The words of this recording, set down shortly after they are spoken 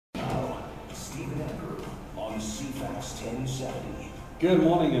Stephen Andrew on CFAX 1070. Good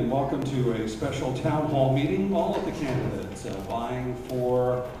morning and welcome to a special town hall meeting. All of the candidates vying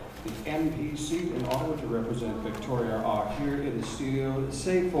for the MP seat in Ottawa to represent Victoria are here in the studio,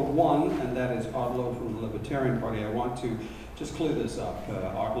 save for one, and that is Lowe from the Libertarian Party. I want to just clear this up.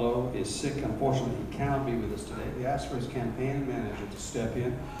 Lowe is sick. Unfortunately, he cannot be with us today. We asked for his campaign manager to step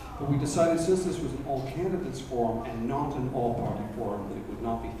in, but we decided since this was an all-candidates forum and not an all-party forum, that it would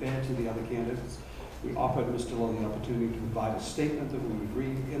not be fair to the other candidates. We offered Mr. Lowe the opportunity to provide a statement that we would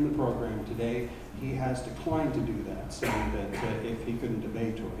read in the program today. He has declined to do that, saying that if he couldn't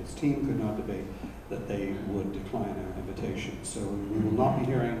debate or his team could not debate, that they would decline our invitation. So we will not be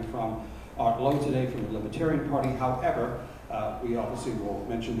hearing from Lowe today from the Libertarian Party. However, we obviously will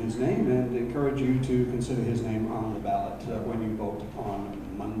mention his name and encourage you to consider his name on the ballot when you vote on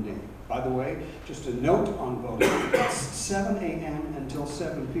Monday. By the way, just a note on voting, it's 7 a.m. until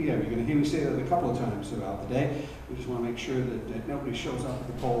 7 p.m. You're going to hear me say that a couple of times throughout the day. We just want to make sure that nobody shows up at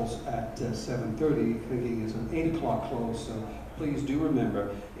the polls at 7:30 thinking it's an 8 o'clock close. So please do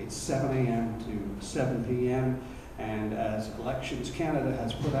remember, it's 7 a.m. to 7 p.m. And as Elections Canada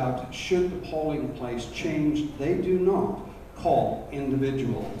has put out, should the polling place change, they do not call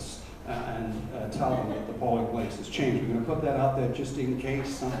individuals and tell them that the polling place has changed. We're going to put that out there just in case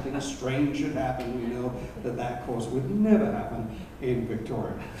something strange should happen. We know that that, of course, would never happen in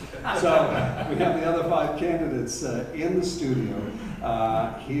Victoria. So we have the other 5 candidates in the studio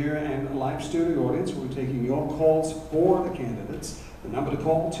here and a live studio audience. We're taking your calls for the candidates. The number to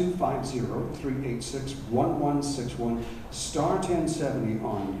call, 250-386-1161, star 1070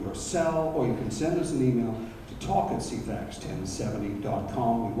 on your cell, or you can send us an email to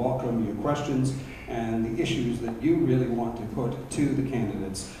talk@cfax1070.com. We welcome your questions and the issues that you really want to put to the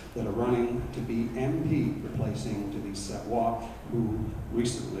candidates that are running to be MP, replacing Denise Savoy, who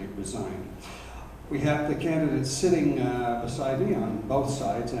recently resigned. We have the candidates sitting beside me on both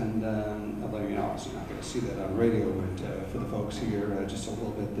sides, and although you're obviously not going to see that on radio, but for the folks here, just a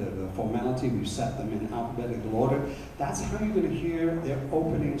little bit of formality. We've set them in alphabetical order. That's how you're going to hear their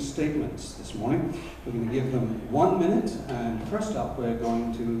opening statements this morning. We're going to give them 1 minute, and first up, we're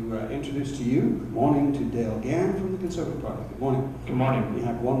going to introduce to you, good morning, to Dale Gann from the Conservative Party. Good morning. Good morning. You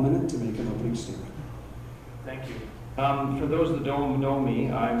have 1 minute to make an opening statement. Thank you. For those that don't know me,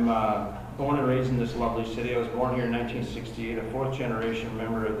 I'm born and raised in this lovely city. I was born here in 1968, a 4th generation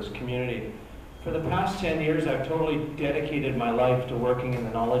member of this community. For the past 10 years, I've totally dedicated my life to working in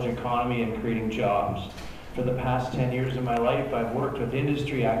the knowledge economy and creating jobs. For the past 10 years of my life, I've worked with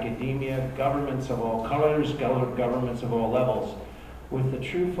industry, academia, governments of all colors, governments of all levels, with the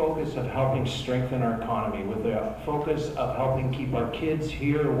true focus of helping strengthen our economy, with the focus of helping keep our kids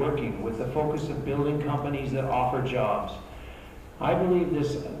here working, with the focus of building companies that offer jobs. I believe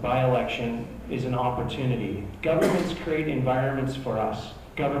this by-election is an opportunity. Governments create environments for us.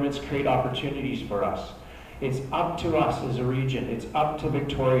 Governments create opportunities for us. It's up to us as a region. It's up to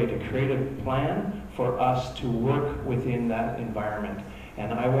Victoria to create a plan for us to work within that environment.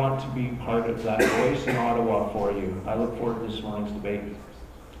 And I want to be part of that voice in Ottawa for you. I look forward to this morning's debate.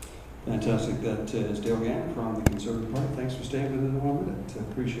 Fantastic. That is Dale Gann from the Conservative Party. Thanks for staying within the 1 minute.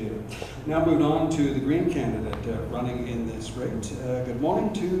 Appreciate it. Now moving on to the Green candidate running in this rate. Good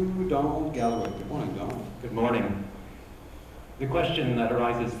morning to Donald Galloway. Good morning, Donald. Good morning. The question that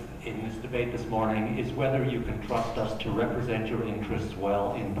arises in this debate this morning is whether you can trust us to represent your interests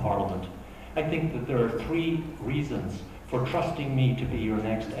well in Parliament. I think that there are 3 reasons for trusting me to be your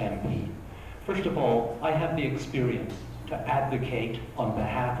next MP. First of all, I have the experience to advocate on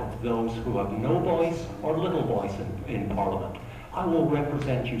behalf of those who have no voice or little voice in Parliament. I will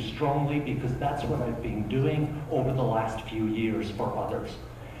represent you strongly because that's what I've been doing over the last few years for others.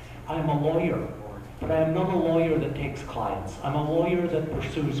 I am a lawyer, but I am not a lawyer that takes clients. I'm a lawyer that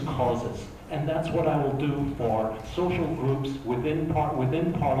pursues causes, and that's what I will do for social groups within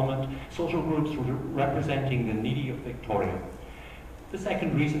Parliament, social groups representing the needy of Victoria. The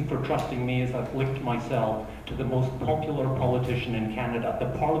second reason for trusting me is I've linked myself to the most popular politician in Canada, the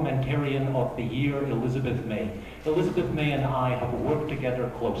Parliamentarian of the Year, Elizabeth May. Elizabeth May and I have worked together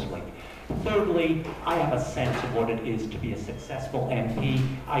closely. Thirdly, I have a sense of what it is to be a successful MP.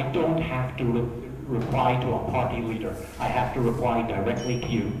 I don't have to reply to a party leader. I have to reply directly to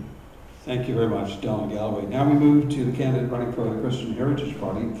you. Thank you very much, Donald Galloway. Now we move to the candidate running for the Christian Heritage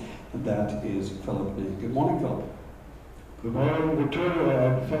Party, and that is Philip Lee. Good morning, Philip. Good morning,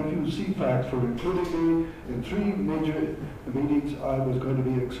 Victoria. Thank you, CFAX, for including me in 3 major meetings. I was going to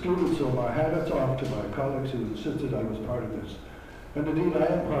be excluded, so my hats off to my colleagues who insisted I was part of this. And indeed, I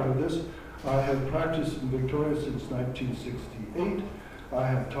am part of this. I have practiced in Victoria since 1968. I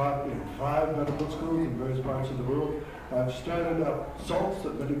have taught in 5 medical schools in various parts of the world. I've started up SALTS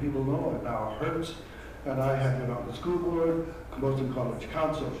that many people know, and now HERTS, and I have been on the school board, Camosun College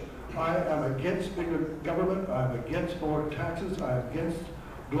Council. I am against bigger government, I'm against more taxes, I'm against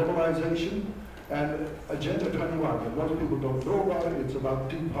globalization, and Agenda 21, that most people don't know about it, it's about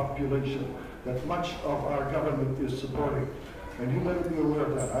depopulation, that much of our government is supporting. And you better be aware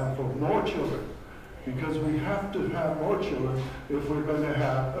of that. I'm for more children, because we have to have more children if we're going to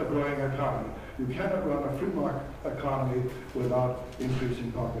have a growing economy. You cannot run a free market economy without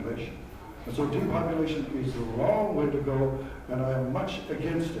increasing population. And so depopulation is the wrong way to go, and I am much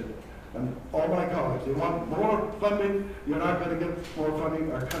against it. And all my colleagues, they want more funding. You're not going to get more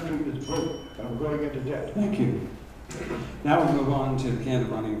funding. Our country is broke, and we're going into debt. Thank you. Now we'll move on to the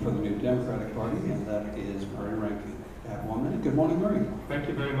candidate running for the New Democratic Party, and that is Rankin. Have 1 minute. Good morning, Murray. Thank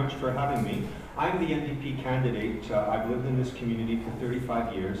you very much for having me. I'm the NDP candidate. I've lived in this community for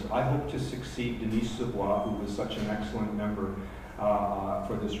 35 years. I hope to succeed Denise Savoie, who was such an excellent member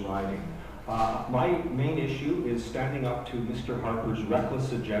for this riding. My main issue is standing up to Mr. Harper's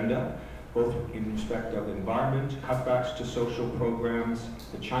reckless agenda, both in respect of environment, cutbacks to social programs,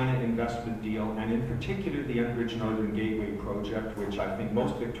 the China investment deal, and in particular the Enbridge Northern Gateway project, which I think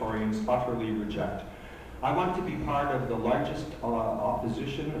most Victorians utterly reject. I want to be part of the largest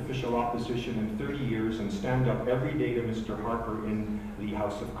official opposition in 30 years, and stand up every day to Mr. Harper in the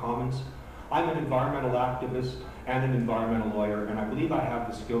House of Commons. I'm an environmental activist and an environmental lawyer, and I believe I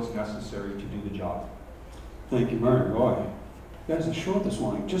have the skills necessary to do the job. Thank you, Murray. Roy. You guys are short this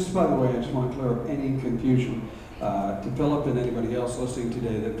morning. Just by the way, I just want to clear up any confusion to Philip and anybody else listening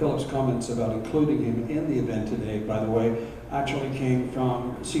today, that Philip's comments about including him in the event today, by the way, actually came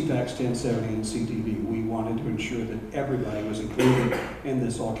from CFAX 1070 and CTV. We wanted to ensure that everybody was included in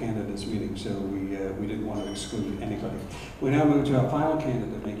this all candidates meeting, so we didn't want to exclude anybody. We now move to our final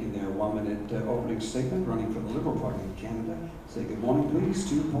candidate making their 1 minute opening statement, running for the Liberal Party of Canada. Say good morning, please,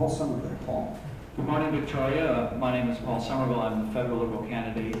 to Paul Summerville. Paul. Good morning, Victoria. My name is Paul Summerville. I'm the federal Liberal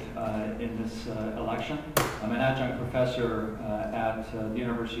candidate in this election. I'm an adjunct professor at the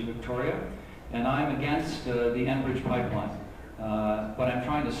University of Victoria, and I'm against the Enbridge pipeline. But I'm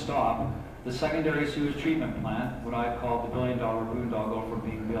trying to stop the secondary sewage treatment plant, what I call the billion-dollar boondoggle, from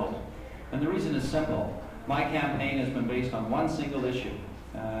being built. And the reason is simple. My campaign has been based on one single issue,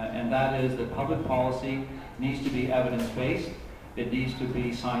 and that is that public policy needs to be evidence-based. It needs to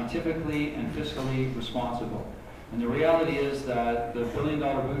be scientifically and fiscally responsible. And the reality is that the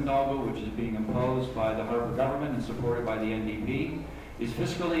billion-dollar boondoggle, which is being imposed by the Harper government and supported by the NDP, is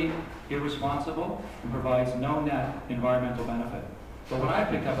fiscally irresponsible and provides no net environmental benefit. But what I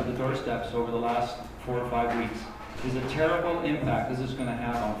picked up at the doorsteps over the last 4 or 5 weeks is a terrible impact this is going to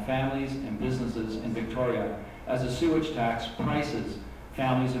have on families and businesses in Victoria as the sewage tax prices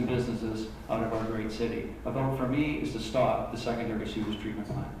families and businesses out of our great city. A vote for me is to stop the secondary sewage treatment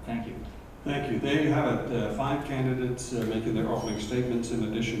plant. Thank you. Thank you. There you have it. 5 candidates making their opening statements, in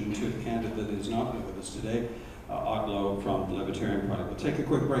addition to the candidate that is not with us today, Lowe from the Libertarian Party. We'll take a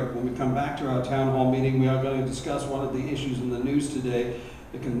quick break. When we come back to our town hall meeting, we are going to discuss one of the issues in the news today.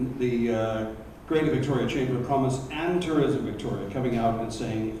 The Greater Victoria Chamber of Commerce and Tourism Victoria coming out and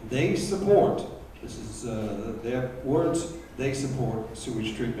saying they support, this is their words, they support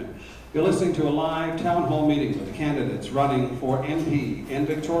sewage treatment. You're listening to a live town hall meeting with the candidates running for MP in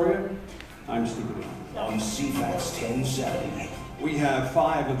Victoria. I'm Stephen. On CFAX 1070. We have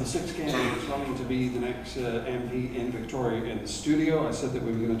 5 of the 6 candidates running to be the next MP in Victoria in the studio. I said that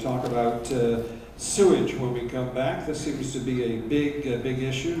we were going to talk about sewage when we come back. This seems to be a big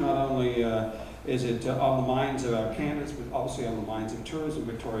issue. Not only is it on the minds of our candidates, but obviously on the minds of Tourism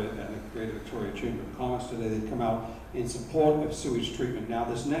Victoria and the Greater Victoria Chamber of Commerce today. They've come out in support of sewage treatment. Now,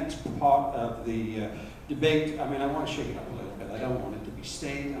 this next part of the debate, I mean, I want to shake it up a little bit. I don't want it to be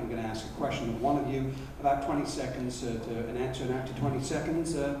staid. I'm going to ask a question of one of you, about 20 seconds to an answer, and after 20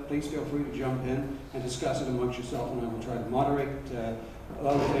 seconds, please feel free to jump in and discuss it amongst yourself, and I will try to moderate. The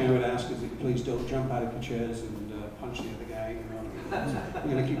other thing I would ask is that you please don't jump out of your chairs and punch the other guy.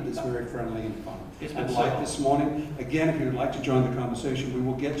 We're going to keep this very friendly and fun. It's been like this morning. Again, if you'd like to join the conversation, we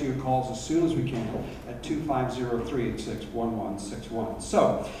will get to your calls as soon as we can at 250-386-1161.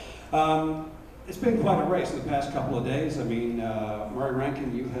 So, it's been quite a race in the past couple of days. I mean, Murray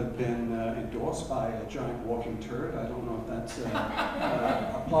Rankin, you have been endorsed by a giant walking turd. I don't know if that's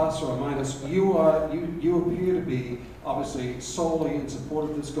a plus or a minus. You appear to be obviously solely in support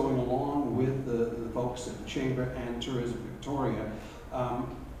of this, going along with the folks at the Chamber and Tourism Victoria. Are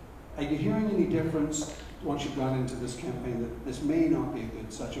you hearing any difference once you've gone into this campaign that this may not be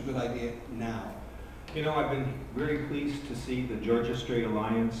such a good idea now? You know, I've been very pleased to see the Georgia Strait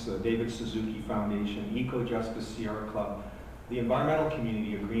Alliance, David Suzuki Foundation, Eco Justice Sierra Club, the environmental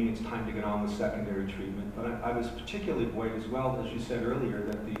community agreeing it's time to get on with secondary treatment. But I was particularly buoyed as well, as you said earlier,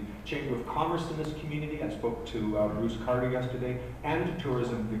 that the Chamber of Commerce in this community, I spoke to Bruce Carter yesterday, and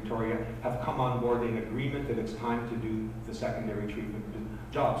Tourism Victoria have come on board in agreement that it's time to do the secondary treatment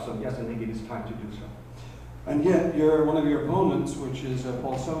job. So yes, I think it is time to do so. And yet, one of your opponents, which is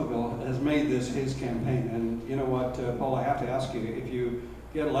Paul Summerville, has made this his campaign. And you know what, Paul, I have to ask you, if you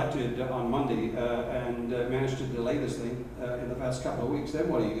get elected on Monday and manage to delay this thing in the past couple of weeks, then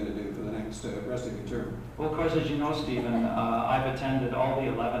what are you going to do for the next rest of your term? Well, of course, as you know, Stephen, I've attended all the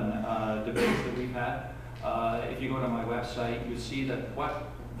 11 debates that we've had. If you go to my website, you see that what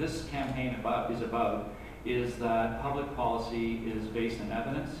this campaign is that public policy is based on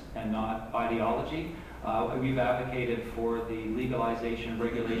evidence and not ideology. We've advocated for the legalization,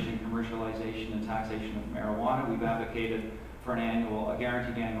 regulation, commercialization, and taxation of marijuana. We've advocated for a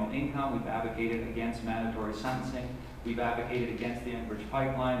guaranteed annual income. We've advocated against mandatory sentencing. We've advocated against the Enbridge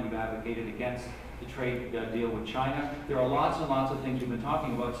pipeline. We've advocated against the trade deal with China. There are lots and lots of things we've been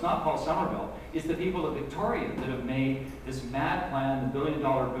talking about. It's not Paul Summerville. It's the people of Victoria that have made this mad plan, the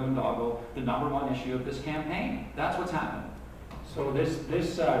billion-dollar boondoggle, the #1 issue of this campaign. That's what's happened. So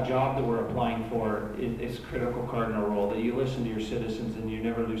this job that we're applying for is critical cardinal role, that you listen to your citizens and you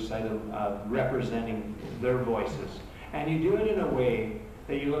never lose sight of representing their voices. And you do it in a way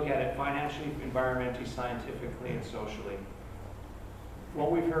that you look at it financially, environmentally, scientifically, and socially.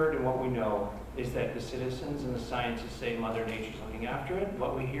 What we've heard and what we know is that the citizens and the scientists say Mother Nature's looking after it.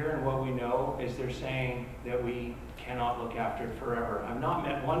 What we hear and what we know is they're saying that we cannot look after it forever. I've not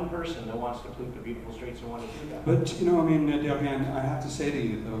met one person that wants to pollute the beautiful streets and want to do that. But, you know, I mean, Dale Gann, I have to say to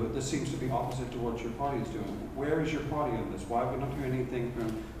you, though, this seems to be opposite to what your party is doing. Where is your party on this? Why have we not heard anything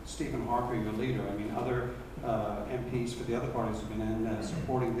from Stephen Harper, your leader? I mean, other MPs for the other parties have been in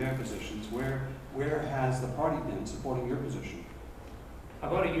supporting their positions. Where has the party been supporting your position?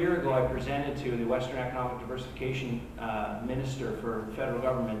 About a year ago, I presented to the Western Economic Diversification Minister for federal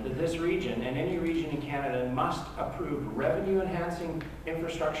government that this region, and any region in Canada, must approve revenue-enhancing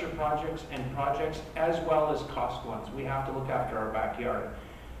infrastructure projects and projects as well as cost ones. We have to look after our backyard.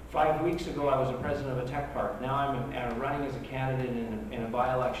 5 weeks ago, I was a president of a tech park. Now I'm running as a candidate in a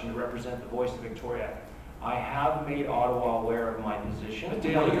by-election to represent the voice of Victoria. I have made Ottawa aware of my position.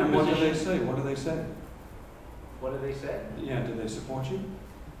 What do they say? What do they say? What do they say? Yeah, do they support you?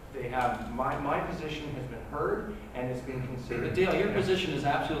 They have, my position has been heard and it's been considered. Dale, your position is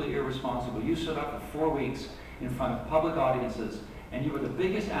absolutely irresponsible. You stood up for 4 weeks in front of public audiences and you were the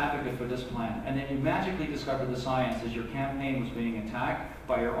biggest advocate for this plan. And then you magically discovered the science as your campaign was being attacked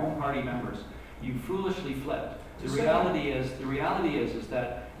by your own party members. You foolishly flipped. The reality is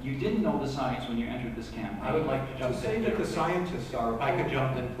that you didn't know the science when you entered this campaign. I would like to jump in. To say that the scientists are... If I could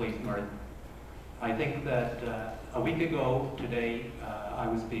jump in, please, Murray. I think that a week ago today, I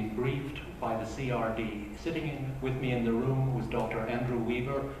was being briefed by the CRD. Sitting with me in the room was Dr. Andrew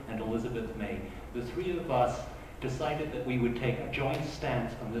Weaver and Elizabeth May. The three of us decided that we would take a joint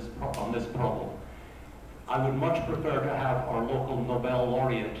stance on this problem. I would much prefer to have our local Nobel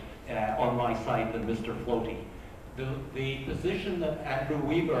laureate on my side than Mr. Floaty. The position that Andrew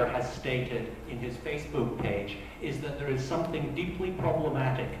Weaver has stated in his Facebook page is that there is something deeply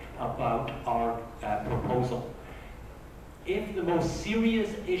problematic about our proposal. If the most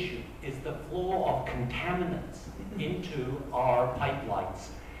serious issue is the flow of contaminants into our pipelines,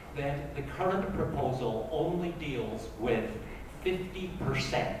 then the current proposal only deals with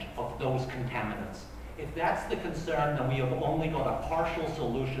 50% of those contaminants. If that's the concern, then we have only got a partial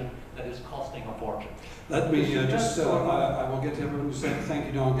solution that is costing a fortune. Let me I will get to everyone who said thank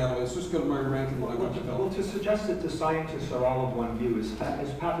you, Don Galloway. Let's just go to Murray Rankin. Well, to suggest that the scientists are all of one view is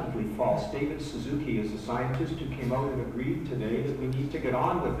patently false. David Suzuki is a scientist who came out and agreed today that we need to get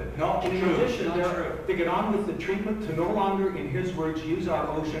on with it. Not in true. addition, to get on with the treatment, to no longer, in his words, use our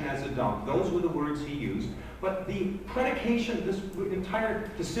ocean as a dump. Those were the words he used. But the predication, this entire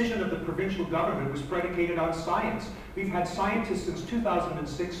decision of the provincial government was predicated on science. We've had scientists since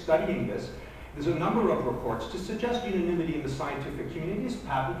 2006 studying this. There's a number of reports. To suggest unanimity in the scientific community is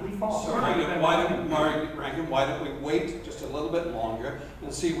patently false. Why don't we wait just a little bit longer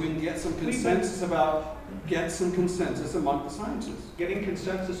and see if we can get some consensus among the scientists? Getting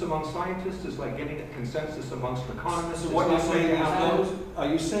consensus among scientists is like getting a consensus amongst economists. So what you're saying is are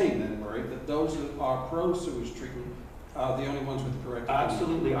you saying then, Murray, that those that are pro-sewage treatment are the only ones with the correct opinion?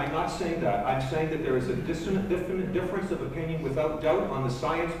 Absolutely. I'm not saying that. I'm saying that there is a difference of opinion without doubt on the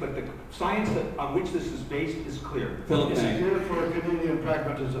science, but the science on which this is based is clear. It's clear for Canadian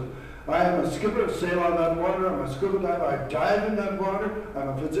pragmatism. I am a skipper, sail on that water, I'm a scuba diver, I dive in that water, I'm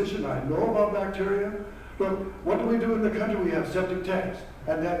a physician, I know about bacteria. But what do we do in the country? We have septic tanks,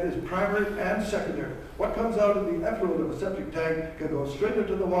 and that is primary and secondary. What comes out of the effluent of a septic tank can go straight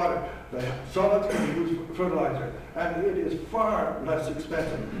into the water. The solids can be used for fertilizer, and it is far less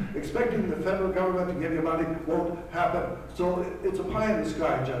expensive. Expecting the federal government to give you money won't happen. So it's a pie in the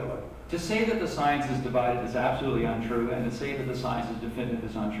sky, gentlemen. To say that the science is divided is absolutely untrue, and to say that the science is definitive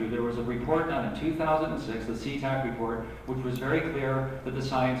is untrue. There was a report done in 2006, the CFAX report, which was very clear that the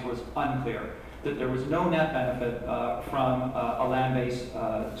science was unclear, that there was no net benefit from a land-based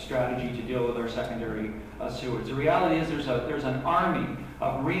strategy to deal with our secondary sewage. The reality is there's an army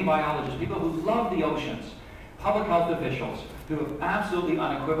of marine biologists, people who love the oceans, public health officials, who are absolutely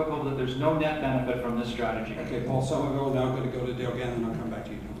unequivocal that there's no net benefit from this strategy. Okay, Paul Summerville, now I'm going to go to Dale Gann, and I'll come back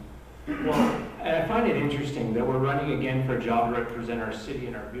to you. Well, and I find it interesting that we're running again for a job to represent our city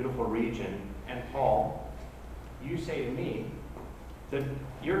and our beautiful region. And Paul, you say to me that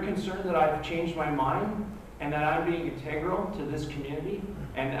you're concerned that I've changed my mind and that I'm being integral to this community.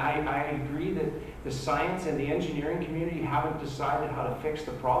 And I agree that the science and the engineering community haven't decided how to fix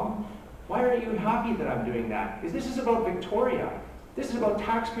the problem. Why are you happy that I'm doing that? Because this is about Victoria. This is about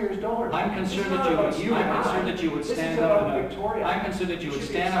taxpayers' dollars. I'm concerned that you would stand up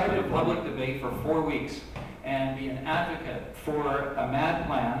in a public debate for 4 weeks and be an advocate for a mad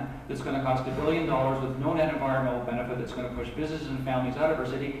plan that's going to cost $1 billion with no net environmental benefit, that's going to push businesses and families out of our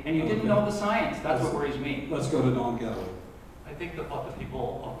city, and you didn't know the science. That's what worries me. Let's go to Don Galloway. I think that what the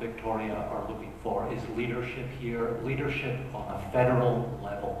people of Victoria are looking for is leadership here, leadership on a federal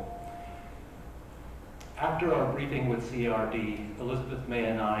level. After our briefing with CRD, Elizabeth May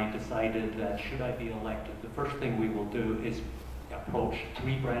and I decided that should I be elected, the first thing we will do is approach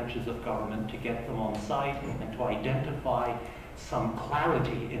 3 branches of government to get them on site and to identify some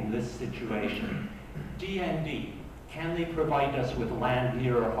clarity in this situation. DND, can they provide us with land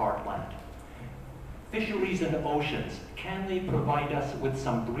near our heartland? Fisheries and oceans, can they provide us with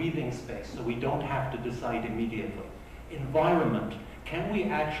some breathing space so we don't have to decide immediately? Environment, can we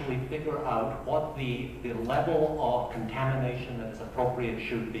actually figure out what the level of contamination that is appropriate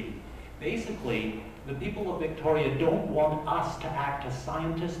should be? Basically, the people of Victoria don't want us to act as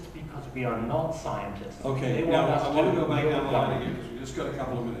scientists because we are not scientists. Okay, now I want to go back down the line again because we just got a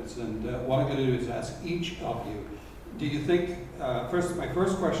couple of minutes, and what I'm going to do is ask each of you, do you think, my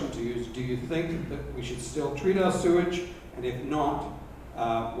first question to you is, do you think that we should still treat our sewage, and if not,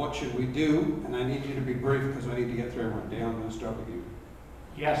 what should we do? And I need you to be brief because I need to get through everyone. Dale, I'm going to start with you.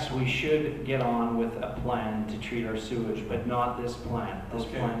 Yes, we should get on with a plan to treat our sewage, but not this plan. This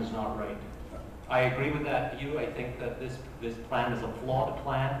plan is not right. I agree with that view. I think that this plan is a flawed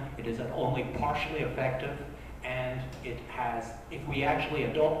plan. It is only partially effective, and it has, if we actually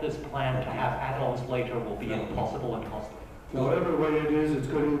adopt this plan, to have add-ons later will be impossible and costly. Whatever way it is, it's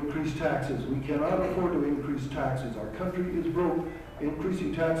going to increase taxes. We cannot afford to increase taxes. Our country is broke.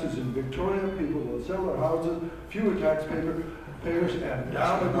 Increasing taxes in Victoria, people will sell their houses, fewer taxpayers, and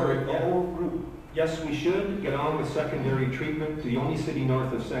down the whole group. Yes, we should get on with secondary treatment, the only city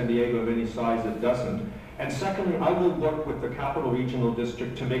north of San Diego of any size that doesn't. And secondly, I will work with the Capital Regional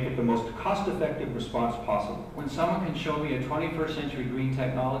District to make it the most cost-effective response possible. When someone can show me a 21st century green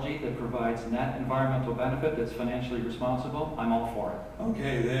technology that provides net environmental benefit that's financially responsible, I'm all for it.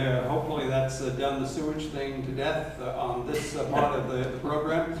 Okay, there. Hopefully that's done the sewage thing to death on this part of the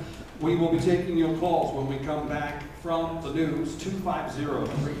program. We will be taking your calls when we come back from the news.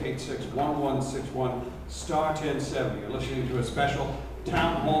 250-386-1161, star 1070. You're listening to a special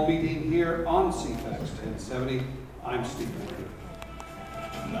town hall meeting here on CFAX 1070. I'm Stephen Andrew.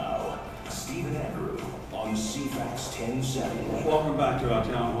 Now, Stephen Andrew on CFAX 1070. Welcome back to our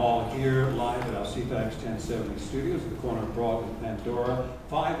town hall here live at our CFAX 1070 studios at the corner of Broad and Pandora.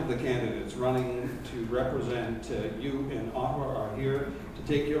 5 of the candidates running to represent you in Ottawa are here to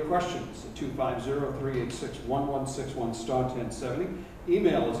take your questions at 250-386-1161, star 1070.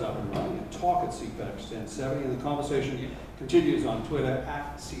 Email is up and running at talk@cfax1070, and the conversation continues on Twitter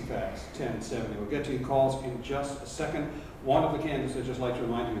at CFAX1070. We'll get to your calls in just a second. One of the candidates, I'd just like to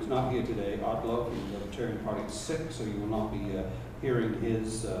remind you, is not here today. Art Lowe from the Libertarian Party is sick, so you will not be hearing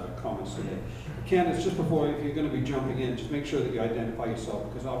his comments today. Candidates, just before, if you're going to be jumping in, just make sure that you identify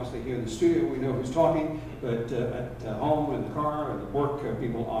yourself, because obviously here in the studio we know who's talking, but at home, in the car, and at work,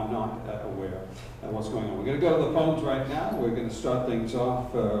 people are not aware of what's going on. We're going to go to the phones right now. We're going to start things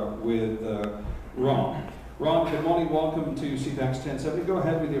off with Ron. Ron, good morning. Welcome to CFAX 1070. Go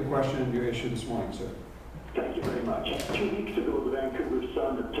ahead with your question and your issue this morning, sir. Thank you very much. 2 weeks ago, the Vancouver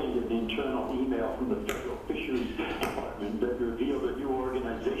Sun obtained an internal email from the Federal Fisheries Department document that revealed a new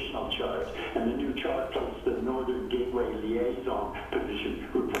organizational chart, and the new chart placed the Northern Gateway liaison position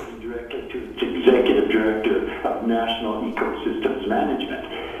reporting directly to its Executive Director of National Ecosystems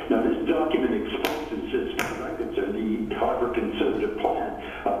Management. Now, this document exposes, as far as I'm concerned, the Harbour Conservative plan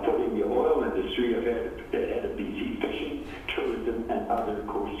of putting the oil industry ahead of BC fishing, tourism, and other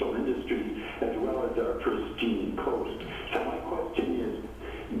coastal industries, as well as our pristine coast. So my question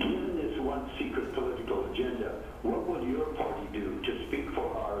is, given this one secret political agenda, what will your party do to speak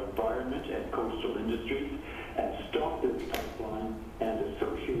for our environment and coastal industries and stop this pipeline and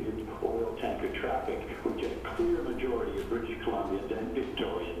associated oil tanker traffic, which a clear majority of British Columbians and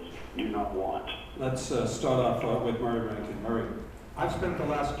Victorians do not want? Let's start off with Murray Rankin. Murray. I've spent the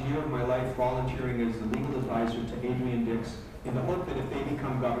last year of my life volunteering as the legal advisor to Adrian Dix in the hope that if they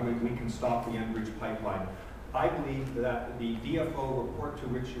become government, we can stop the Enbridge pipeline. I believe that the DFO report to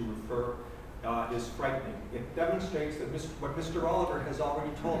which you refer is frightening. It demonstrates that what Mr. Oliver has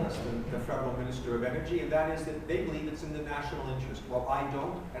already told us, the Federal Minister of Energy, and that is that they believe it's in the national interest. Well, I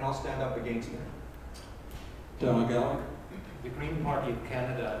don't, and I'll stand up against it. Galloway. The Green Party of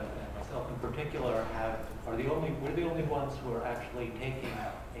Canada, and myself in particular, we're the only ones who are actually taking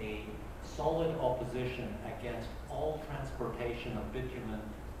a solid opposition against all transportation of bitumen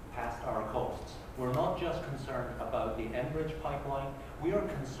past our coasts. We're not just concerned about the Enbridge pipeline, we are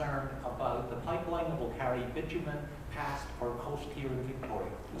concerned about the pipeline that will carry bitumen past our coast here in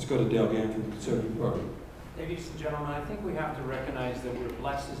Victoria. Let's go to Dale Gann from the Conservative Party. Ladies and gentlemen, I think we have to recognize that we're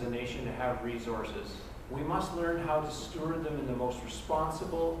blessed as a nation to have resources. We must learn how to steward them in the most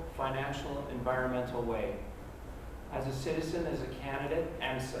responsible, financial, environmental way. As a citizen, as a candidate,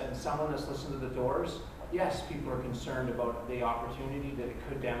 and someone that's listened to the Doors, yes, people are concerned about the opportunity that it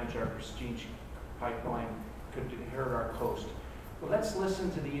could damage our prestige pipeline, could hurt our coast. But let's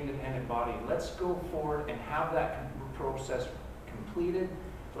listen to the independent body. Let's go forward and have that process completed.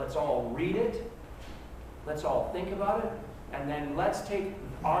 Let's all read it. Let's all think about it. And then let's take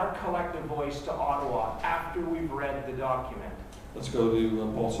our collective voice to Ottawa after we've read the document. Let's go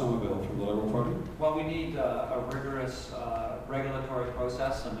to Paul Summerville from the Liberal Party. Well, we need a rigorous regulatory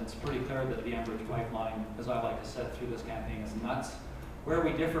process, and it's pretty clear that the Enbridge pipeline, as I like to say through this campaign, is nuts. Where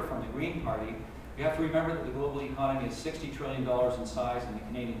we differ from the Green Party, we have to remember that the global economy is $60 trillion in size, and the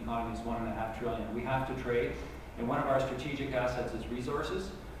Canadian economy is $1.5 trillion. We have to trade, and one of our strategic assets is resources.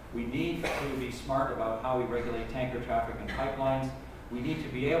 We need to be smart about how we regulate tanker traffic and pipelines. We need to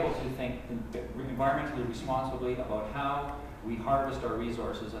be able to think environmentally responsibly about how we harvest our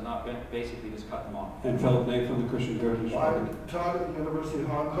resources and not basically just cut them off. And Philip Nate from the Christian Heritage Party. I taught at the University of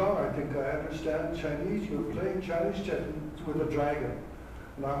Hong Kong. I think I understand Chinese. You're playing Chinese chess with a dragon.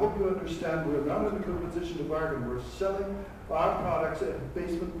 And I hope you understand we're not in a good position to bargain. We're selling our products at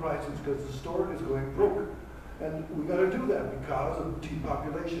basement prices because the store is going broke. And we got to do that because of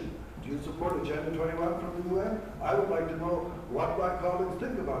depopulation. Do you support Agenda 21 from the UN? I would like to know what my colleagues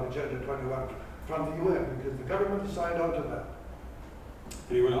think about Agenda 21 from the UN, because the government signed on to that.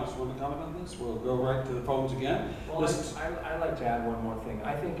 Anyone else want to comment on this? We'll go right to the phones again. Well, I'd like to add one more thing.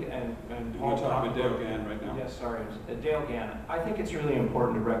 I think, and We're talking about Dale Gann right now. Yes, sorry, Dale Gann. I think it's really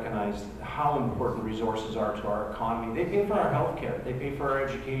important to recognize how important resources are to our economy. They pay for our health care. They pay for our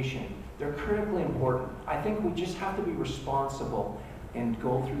education. They're critically important. I think we just have to be responsible and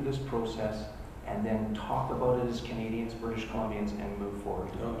go through this process and then talk about it as Canadians, British Columbians, and move forward.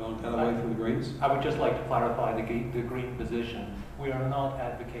 Don't cut away from the Greens. I would just like to clarify the Green position. We are not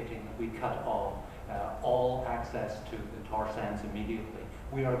advocating that we cut off all access to the tar sands immediately.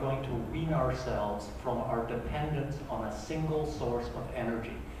 We are going to wean ourselves from our dependence on a single source of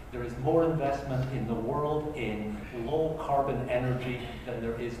energy. There is more investment in the world in low carbon energy than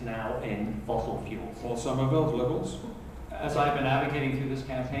there is now in fossil fuels. Paul Summerville, Liberals. As I've been advocating through this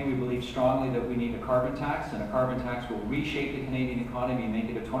campaign, we believe strongly that we need a carbon tax, and a carbon tax will reshape the Canadian economy and make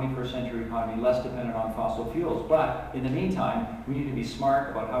it a 21st century economy less dependent on fossil fuels. But in the meantime, we need to be smart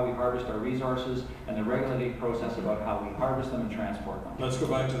about how we harvest our resources and the regulatory process about how we harvest them and transport them. Let's go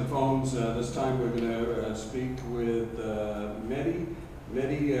back to the phones. This time we're going to speak with Mehdi.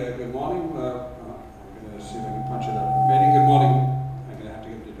 Mehdi, good morning. I'm going to see if I can punch it up. Mehdi, good morning. I'm going to have to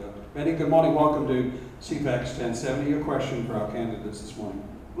give it to you. Mehdi, good morning. Welcome to CFAX 1070. Your question for our candidates this morning.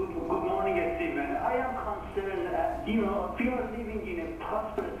 Good morning, Stephen. I am concerned, we are living in a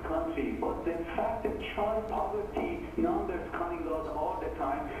prosperous country, but the fact that child poverty numbers coming out all the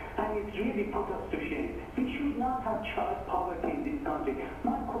time, and it really put us to shame. We should not have child poverty in this country.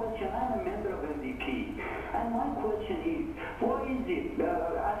 My question, I'm a member of NDP, and my question is, why is it,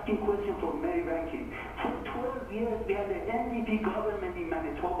 asking question for Mary Rankin, for 12 12 years we had the NDP government in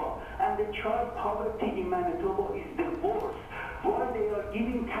Manitoba, and the child poverty in Manitoba is the worst. While they are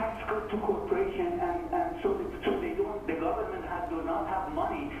giving tax cut to corporation, and so they don't, the government do not have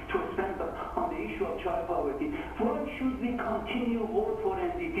money to spend on the issue of child poverty. Why should we continue vote for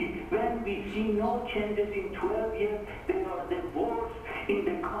NDP when we see no changes in 12 years? They are the worst in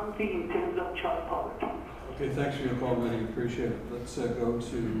the country in terms of child poverty. Okay, thanks for your call, Manny. Appreciate it. Let's go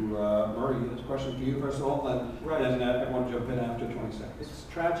to Murray. This question to you first of all, then everyone jump in after 20 seconds. It's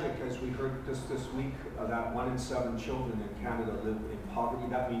tragic, as we heard this week, that 1 in 7 children in Canada live in poverty.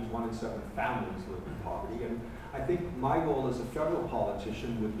 That means 1 in 7 families live in poverty. And I think my goal as a federal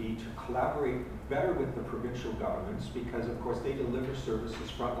politician would be to collaborate better with the provincial governments, because of course they deliver services,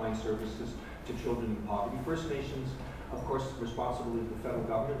 frontline services to children in poverty. First Nations, of course, responsible to the federal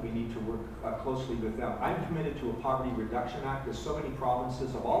government. We need to work closely with them. I'm committed to a Poverty Reduction Act, as so many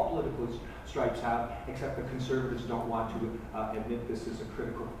provinces of all political stripes have, except the Conservatives don't want to admit this is a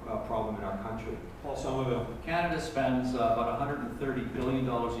critical problem in our country. Paul Summerville. Canada spends about $130 billion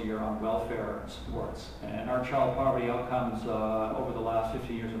a year on welfare supports, and our child poverty outcomes over the last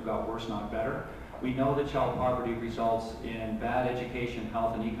 50 years have got worse, not better. We know that child poverty results in bad education,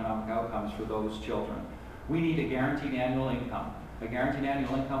 health, and economic outcomes for those children. We need a guaranteed annual income. A guaranteed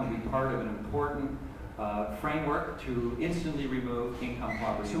annual income will be part of an important framework to instantly remove income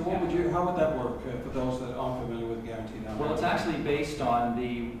poverty. So how would that work for those that aren't familiar with guaranteed annual income? Well, it's actually based on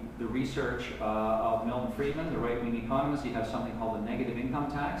the research of Milton Friedman, the right-wing economist. You have something called the negative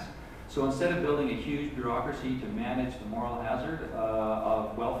income tax. So instead of building a huge bureaucracy to manage the moral hazard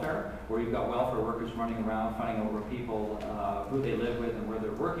of welfare, where you've got welfare workers running around fighting over people who they live with and where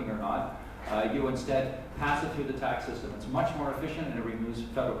they're working or not, you instead pass it through the tax system. It's much more efficient and it removes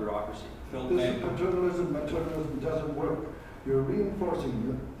federal bureaucracy. This is paternalism. Maternalism doesn't work. You're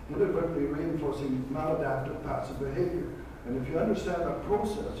inadvertently reinforcing maladaptive passive behavior. And if you understand that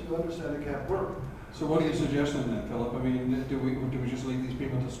process, you understand it can't work. So what are you suggesting then, Philip? I mean, do we just leave these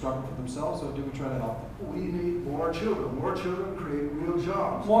people to struggle for themselves, or do we try to help them? We need more children. More children create real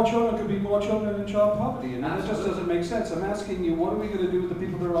jobs. More children could be more children in child poverty, and that just doesn't make sense. I'm asking you, what are we going to do with the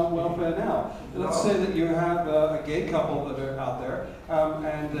people that are on welfare now? Let's say that you have a gay couple that are out there,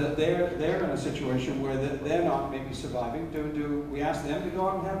 and they're in a situation where they're not maybe surviving. Do we ask them to go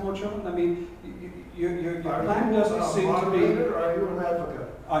out and have more children? I mean, your plan doesn't seem to be. Are you an advocate?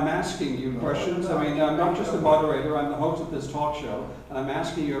 I'm asking you questions. I mean, I'm not just a moderator, I'm the host of this talk show, and I'm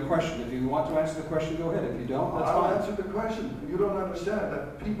asking you a question. If you want to answer the question, go ahead. If you don't, that's fine. I'll answer the question. You don't understand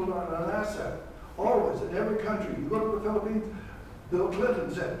that people are an asset. Always, in every country. You go to the Philippines, Bill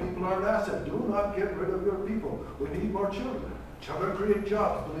Clinton said people are an asset. Do not get rid of your people. We need more children. Children create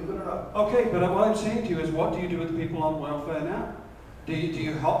jobs, believe it or not. Okay, but what I'm saying to you is, what do you do with the people on welfare now? Do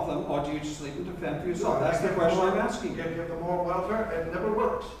you help them, or do you just leave them to fend for yourself? That's the question I'm asking. You give them more welfare, and it never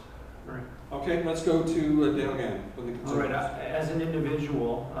works. Right. Okay, let's go to Dale Gann. All right, as an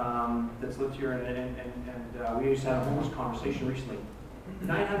individual that's lived here, and we used to have a homeless conversation recently,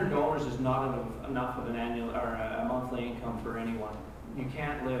 $900 is not enough of an annual or a monthly income for anyone. You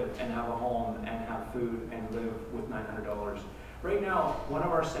can't live and have a home and have food and live with $900. Right now, one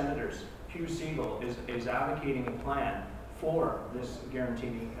of our senators, Hugh Siegel, is advocating a plan for this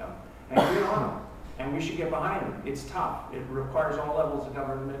guaranteed income. And we're on them. And we should get behind him. It's tough. It requires all levels of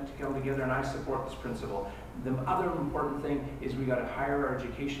government to come together, and I support this principle. The other important thing is we got to higher our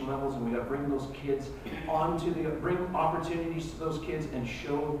education levels, and we got to bring those kids bring opportunities to those kids and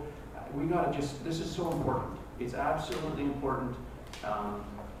show, this is so important. It's absolutely important,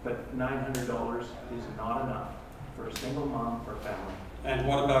 but $900 is not enough for a single mom or family. And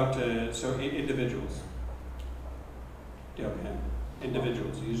what about, individuals? Yeah,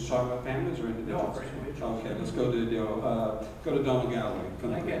 individuals. Are you just talking about families or individuals? No, for individuals. Okay, let's go to Donald Galloway.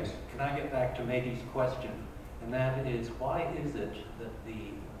 Can I get back to Matey's question? And that is, why is it that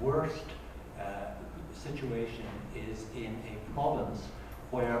the worst situation is in a province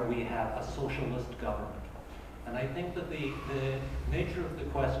where we have a socialist government? And I think that the nature of the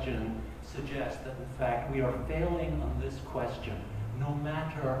question suggests that, in fact, we are failing on this question, no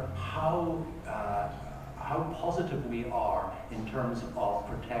matter how positive we are in terms of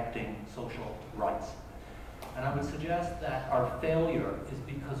protecting social rights. And I would suggest that our failure is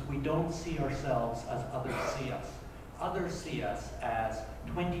because we don't see ourselves as others see us. Others see us as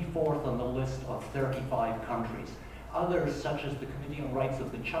 24th on the list of 35 countries. Others, such as the Committee on Rights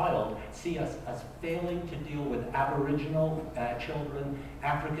of the Child, see us as failing to deal with Aboriginal children,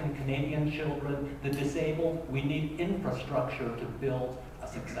 African Canadian children, the disabled. We need infrastructure to build a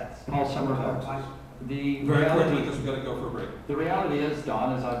success. Paul Summerville. The Very quickly, reality, because we've got to go for a break. the reality is,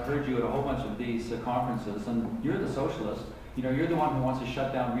 Don, is I've heard you at a whole bunch of these conferences, and you're the socialist. You know, you're the one who wants to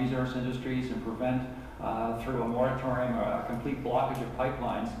shut down resource industries and prevent, through a moratorium or a complete blockage of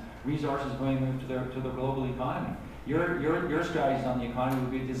pipelines, resources going to the global economy. Your strategies on the economy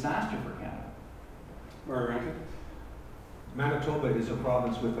would be a disaster for Canada. Rankin? Manitoba is a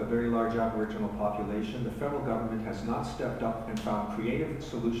province with a very large Aboriginal population. The federal government has not stepped up and found creative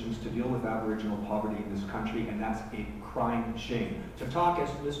solutions to deal with Aboriginal poverty in this country, and that's a crying shame. To talk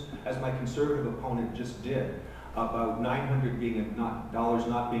as my conservative opponent just did about $900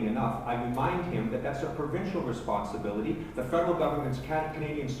 not being enough, I remind him that that's a provincial responsibility. The federal government's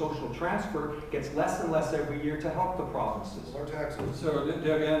Canadian social transfer gets less and less every year to help the provinces. More taxes. So,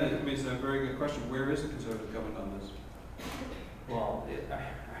 again, I mean, it's a very good question. Where is the Conservative government on this? Well,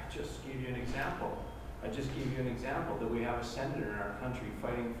 I just gave you an example. I just gave you an example that we have a senator in our country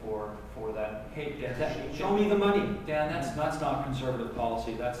fighting for that. Hey, Dan, Show me the money. Dan, that's not conservative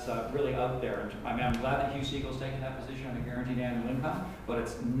policy. That's really out there. I mean, I'm glad that Hugh Siegel's taken that position on a guaranteed annual income, but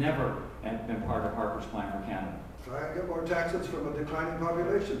it's never been part of Harper's plan for Canada. Try and get more taxes from a declining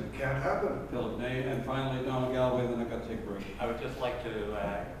population. It can't happen. Philip Ney, and finally Donald Galloway, then I've got to take a break. I would just like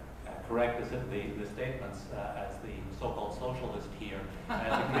to correct the statements as the so-called socialist here.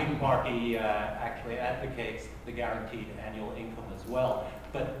 The Green Party actually advocates the guaranteed annual income as well.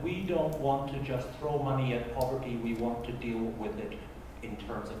 But we don't want to just throw money at poverty. We want to deal with it in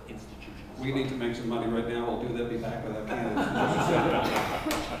terms of institutions. We need to make some money right now. We'll do that. Be back with our candidates.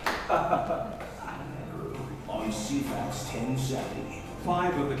 On CFAX 1070.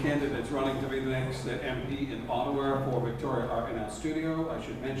 5 of the candidates running to be the next MP in Ottawa for Victoria are in our studio. I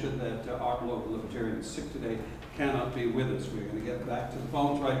should mention that our local libertarian is sick today, cannot be with us. We're going to get back to the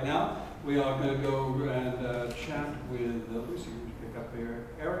phones right now. We are going to go and chat with, let's see who to pick up here.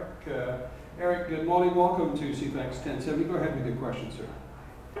 Eric. Eric, good morning. Welcome to CFAX 1070. Go ahead with your question, sir.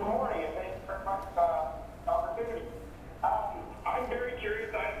 Good morning, and thanks very much for the opportunity. I'm very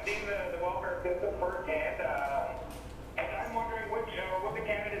curious. I've seen the welfare system firsthand. And I'm wondering what the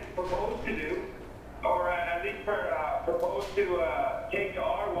candidates propose to do, or at least propose to take to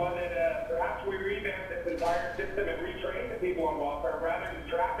Ottawa, that perhaps we revamp this entire system and retrain the people on welfare rather than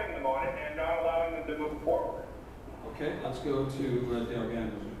trapping them on it and not allowing them to move forward. Okay, let's go to Dale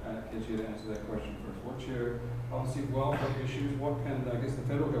Gann. Get you to answer that question first. What's your policy of welfare issues? What can, I guess, the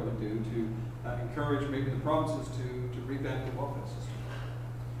federal government do to encourage maybe the provinces to revamp the welfare system?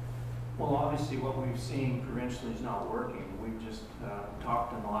 Well, obviously, what we've seen provincially is not working. We've just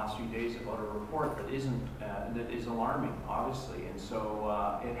talked in the last few days about a report that is alarming, obviously, and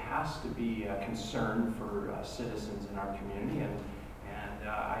so it has to be a concern for citizens in our community, and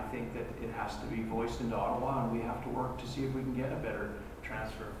I think that it has to be voiced into Ottawa, and we have to work to see if we can get a better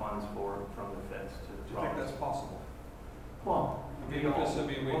transfer of funds from the feds to Do you think that's possible? Well, the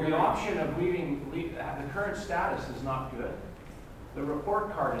option of leaving the current status is not good. The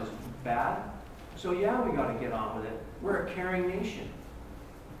report card is bad. So yeah, we got to get on with it. We're a caring nation.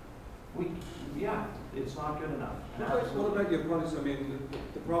 It's not good enough. What about your parties? I mean,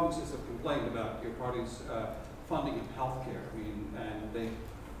 the provinces have complained about your party's funding of healthcare. I mean, and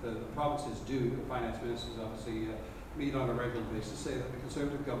the provinces do, the finance ministers obviously meet on a regular basis, say that the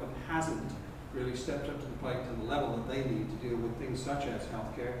Conservative government hasn't really stepped up to the plate to the level that they need to deal with things such as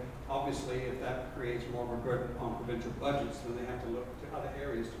healthcare. Obviously, if that creates more of a burden on provincial budgets, then they have to look to other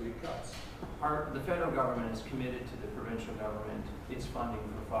areas to make cuts. The federal government is committed to the provincial government, its funding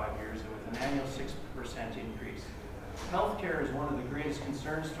for 5 years, and with an annual 6% increase. Healthcare is one of the greatest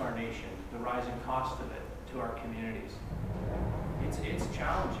concerns to our nation, the rising cost of it to our communities. It's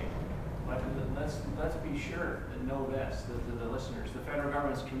challenging, but let's be sure and know this, the listeners. The federal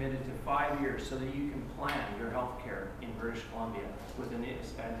government is committed to 5 years so that you can plan your healthcare in British Columbia with an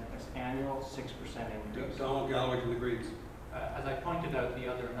annual 6% increase. Donald Galloway from the Greens. As I pointed out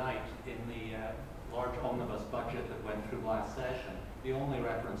the other night in the large omnibus budget that went through last session, the only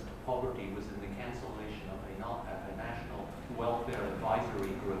reference to poverty was in the cancellation of a national welfare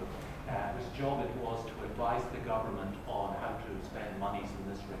advisory group, whose job it was to advise the government on how to spend monies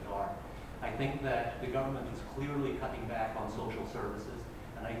in this regard. I think that the government is clearly cutting back on social services,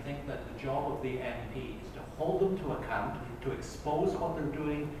 and I think that the job of the MP is to hold them to account, to expose what they're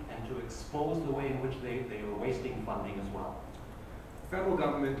doing, and to expose the way in which they are wasting funding as well. The federal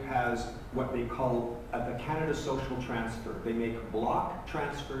government has what they call the Canada Social Transfer. They make block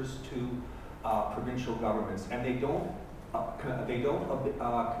transfers to provincial governments, and they don't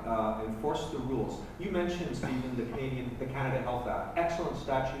enforce the rules. You mentioned, Stephen, the Canada Health Act. Excellent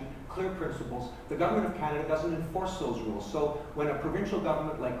statute, clear principles. The government of Canada doesn't enforce those rules. So when a provincial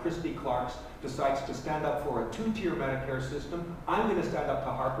government like Christy Clark's decides to stand up for a two-tier Medicare system, I'm going to stand up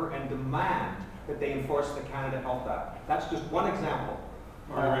to Harper and demand that they enforce the Canada Health Act. That's just one example.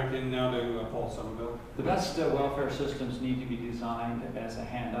 All right, Rankin, now to Paul Summerville. The best welfare systems need to be designed as a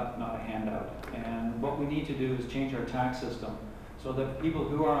hand up, not a handout. And what we need to do is change our tax system so that people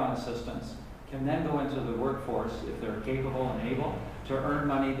who are on assistance can then go into the workforce, if they're capable and able, to earn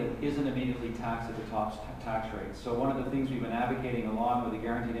money that isn't immediately taxed at the top tax rate. So one of the things we've been advocating along with the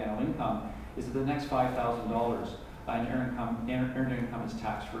guaranteed annual income is that the next $5,000 in earned income is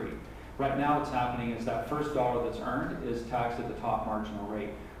tax-free. Right now what's happening is that first dollar that's earned is taxed at the top marginal rate.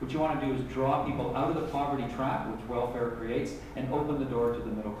 What you want to do is draw people out of the poverty trap, which welfare creates, and open the door to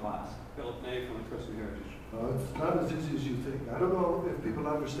the middle class. Philip Ney from the Christian Heritage. It's not as easy as you think. I don't know if people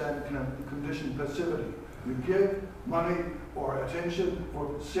understand conditioned passivity. You give money or attention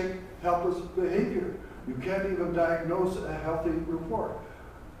for sick, helpless behavior. You can't even diagnose a healthy report.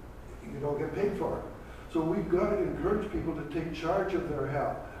 You don't get paid for it. So we've got to encourage people to take charge of their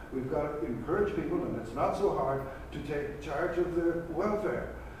health. We've got to encourage people, and it's not so hard, to take charge of their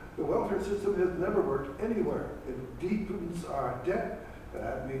welfare. The welfare system has never worked anywhere. It deepens our debt.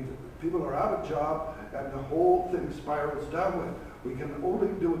 That means people are out of job, and the whole thing spirals downward. We can only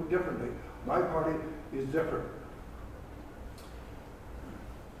do it differently. My party is different.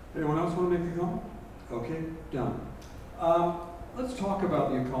 Anyone else want to make a comment? Okay, done. Let's talk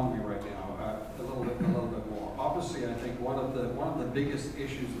about the economy right now a little bit more. Obviously, I think one of the biggest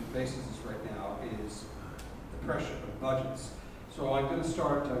issues that faces us right now is the pressure of budgets. So I'm going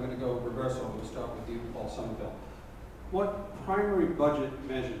to go reverse. I'm going to start with you, Paul Summerville. What primary budget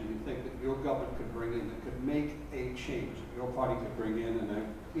measure do you think that your government could bring in that could make a change, that your party could bring in? And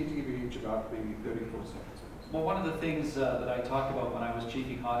I need to give you each about maybe 34 seconds. Well, one of the things that I talked about when I was chief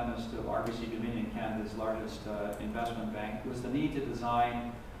economist of RBC Dominion, Canada's largest investment bank, was the need to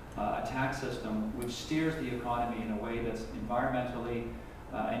design a tax system which steers the economy in a way that's environmentally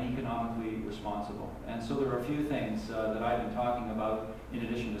and economically responsible. And so there are a few things that I've been talking about in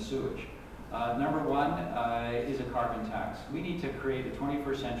addition to sewage. Number one is a carbon tax. We need to create a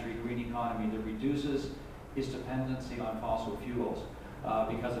 21st century green economy that reduces its dependency on fossil fuels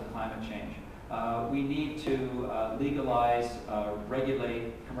because of climate change. We need to legalize,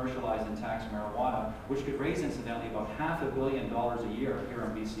 regulate, commercialize, and tax marijuana, which could raise, incidentally, about $500 million a year here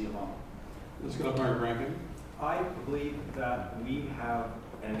in BC alone. Let's go to Rankin. I believe that we have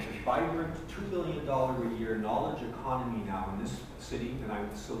a vibrant $2 billion a year knowledge economy now in this city, and I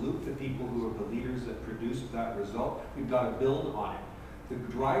salute the people who are the leaders that produced that result. We've got to build on it. The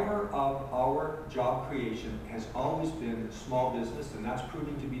driver of our job creation has always been small business, and that's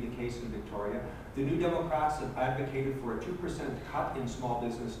proving to be the case in Victoria. The New Democrats have advocated for a 2% cut in small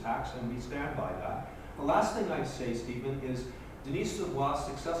business tax, and we stand by that. The last thing I'd say, Stephen, is Denise Savoie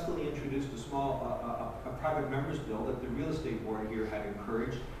successfully introduced a private members bill that the real estate board here had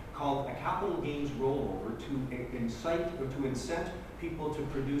encouraged, called a capital gains rollover to incite or to incent people to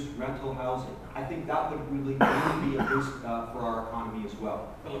produce rental housing. I think that would really be a boost for our economy as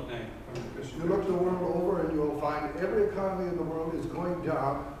well. Philip Ney. You look the world over and you'll find every economy in the world is going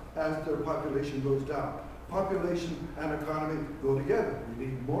down as their population goes down. Population and economy go together. We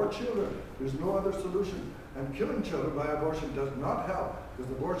need more children. There's no other solution. And killing children by abortion does not help,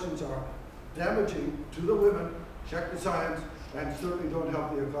 because abortions are damaging to the women, check the science, and certainly don't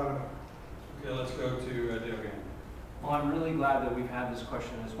help the economy. Okay, let's go to Dale Gann. Well, I'm really glad that we've had this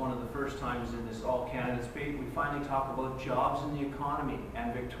question. It's one of the first times in this all-Canada debate we finally talk about jobs in the economy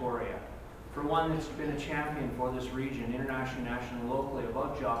and Victoria. For one that's been a champion for this region, internationally, nationally, locally,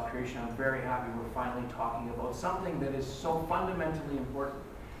 about job creation, I'm very happy we're finally talking about something that is so fundamentally important.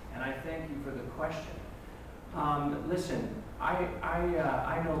 And I thank you for the question. Listen,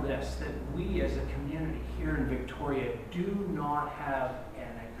 I know this, that we as a community here in Victoria do not have an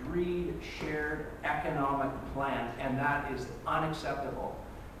agreed, shared economic plan, and that is unacceptable.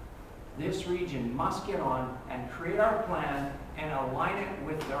 This region must get on and create our plan and align it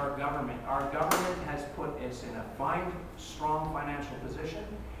with our government. Our government has put us in a fine, strong financial position.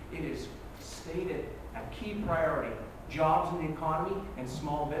 It is stated a key priority. Jobs in the economy and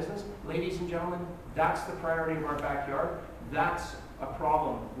small business. Ladies and gentlemen, that's the priority of our backyard. That's a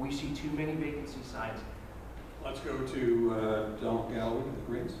problem. We see too many vacancy signs. Let's go to Donald Galloway,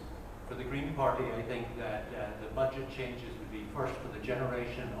 the Greens. For the Green Party, I think that the budget changes would be first for the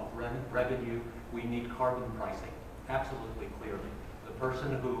generation of revenue. We need carbon pricing, absolutely clearly. The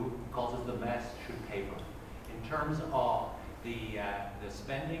person who causes the mess should pay for it. In In terms of the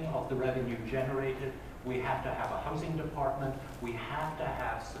spending of the revenue generated, we have to have a housing department, we have to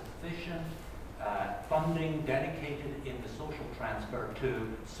have sufficient funding dedicated in the social transfer to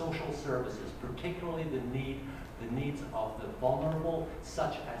social services, particularly the needs of the vulnerable,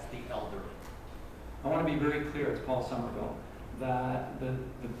 such as the elderly. I want to be very clear, it's Paul Summerville, that the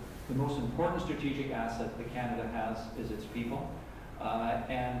most important strategic asset that Canada has is its people,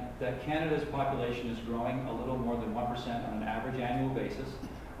 and that Canada's population is growing a little more than 1% on an average annual basis,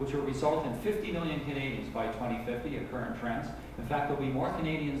 which will result in 50 million Canadians by 2050 at current trends. In fact, there'll be more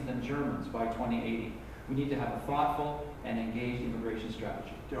Canadians than Germans by 2080. We need to have a thoughtful and engaged immigration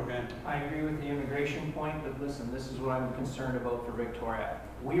strategy. Okay. I agree with the immigration point, but listen, this is what I'm concerned about for Victoria.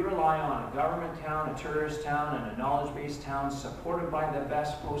 We rely on a government town, a tourist town, and a knowledge-based town supported by the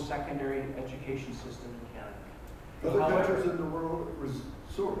best post-secondary education system in Canada. Other countries in the world,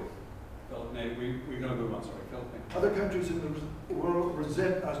 sorry. Philip, Nate, we're going to move on. Sorry, Philip. Other countries in the world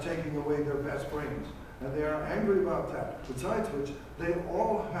resent us taking away their best brains, and they are angry about that. Besides which, they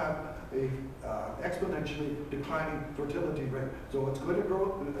all have a exponentially declining fertility rate. So it's going to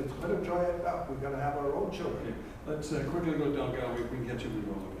grow, it's going to dry it up. We're going to have our own children. Okay. Let's quickly go down Galloway. We can get you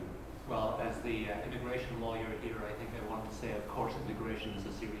re-rolling in. Well, as the immigration lawyer here, I think I want to say, of course, immigration is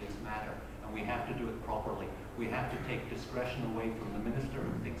a serious matter, and we have to do it properly. We have to take discretion away from the minister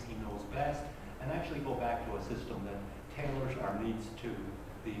who thinks he knows best, and actually go back to a system that tailors our needs to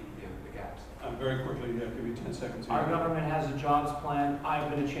the gaps. Very quickly, give me 10 seconds here. Our government has a jobs plan. I've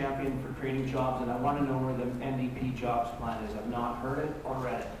been a champion for creating jobs, and I want to know where the NDP jobs plan is. I've not heard it or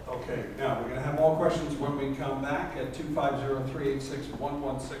read it. Okay, now we're going to have more questions when we come back at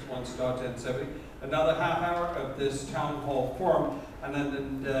 250-386-1161 star 1070. Another half hour of this town hall forum. And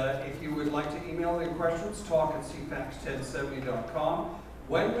then if you would like to email your questions, talk@cfax1070.com.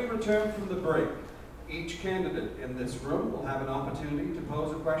 When we return from the break, each candidate in this room will have an opportunity to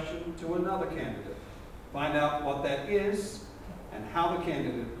pose a question to another candidate. Find out what that is and how the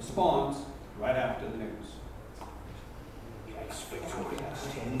candidate responds right after the news. It's Victoria's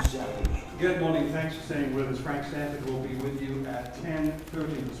 1070. Good morning. Thanks for staying with us. Frank Stanford will be with you at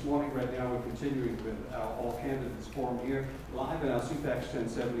 10:30 this morning. Right now we're continuing with our All Candidates Forum here, live in our CFAX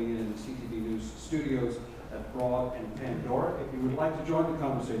 1070 in the CTV News studios at Broad and Pandora. If you would like to join the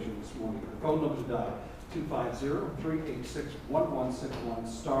conversation this morning, the phone number to dial 250-386-1161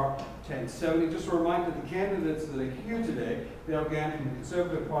 star 1070. Just a reminder, the candidates that are here today, Dale Gann from the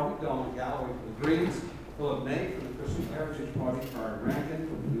Conservative Party, Donald Galloway from the Greens, Philip May from the Christian Heritage Party, Rankin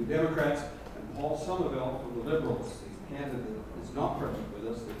from the New Democrats, and Paul Summerville from the Liberals. The candidate is not present with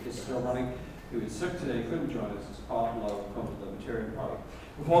us, that is still running, who is sick today, couldn't join us, is Paul Lowe from the Libertarian Party.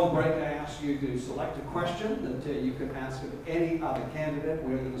 Before the break, I asked you to select a question that you can ask of any other candidate.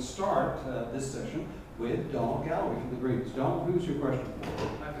 We're going to start this session with Donald Galloway from the Greens. Donald, who's your question for?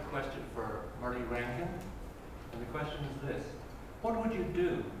 I have a question for Marty Rankin, and the question is this. What would you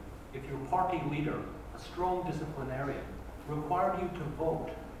do if your party leader, a strong disciplinarian, required you to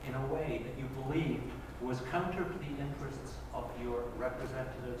vote in a way that you believed was counter to the interests of your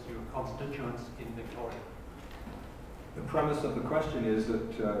representatives, your constituents in Victoria? The premise of the question is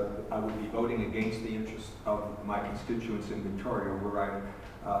that I would be voting against the interests of my constituents in Victoria were I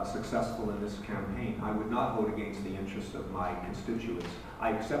successful in this campaign. I would not vote against the interests of my constituents.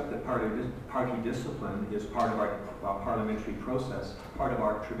 I accept that party discipline is part of our parliamentary process, part of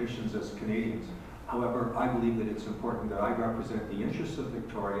our traditions as Canadians. However, I believe that it's important that I represent the interests of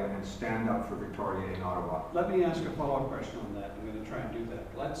Victoria and stand up for Victoria in Ottawa. Let me ask a follow-up question on that. I'm going to try and do that.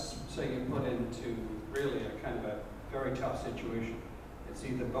 Let's say you put into really a kind of a very tough situation. It's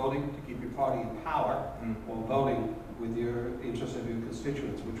either voting to keep your party in power or voting with your interests of your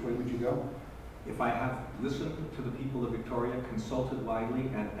constituents. Which way would you go? If I have listened to the people of Victoria, consulted widely,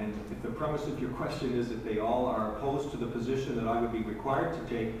 and if the premise of your question is that they all are opposed to the position that I would be required to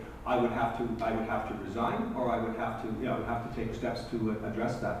take, I would have to resign, or I would have to take steps to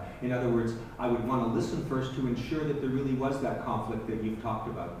address that. In other words, I would want to listen first to ensure that there really was that conflict that you've talked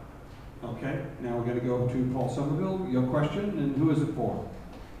about. Okay, now we're going to go to Paul Summerville. Your question, and who is it for?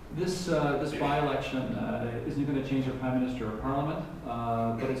 This by-election isn't going to change the Prime Minister or Parliament,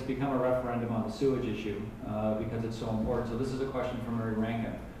 but it's become a referendum on the sewage issue because it's so important. So this is a question from Mary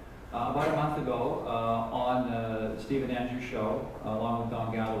Rankin. About a month ago, on Stephen Andrews' show, along with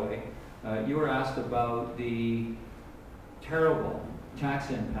Don Galloway, you were asked about the terrible tax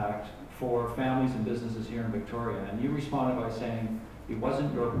impact for families and businesses here in Victoria, and you responded by saying it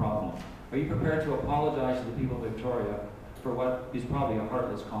wasn't your problem. Are you prepared to apologize to the people of Victoria for what is probably a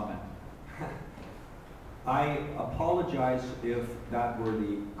heartless comment? I apologize if that were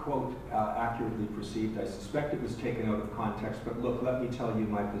the quote accurately perceived. I suspect it was taken out of context, but look, let me tell you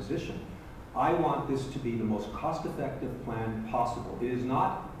my position. I want this to be the most cost-effective plan possible. It is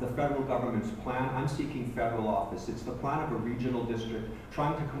not the federal government's plan. I'm seeking federal office. It's the plan of a regional district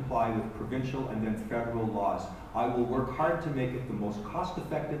trying to comply with provincial and then federal laws. I will work hard to make it the most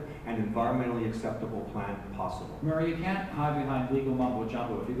cost-effective and environmentally acceptable plan possible. Murray, you can't hide behind legal mumbo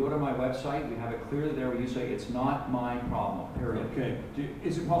jumbo. If you go to my website, we have it clearly there where you say it's not my problem, period. Okay.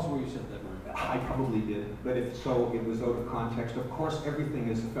 Is it possible you said that, Murray? I probably did, but if so, it was out of context. Of course, everything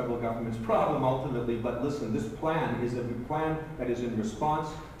is the federal government's problem ultimately, but listen, this plan is a plan that is in response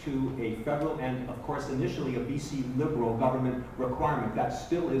to a federal and, of course, initially a BC Liberal government requirement. That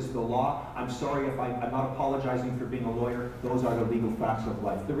still is the law. I'm sorry if I'm not apologizing for being a lawyer. Those are the legal facts of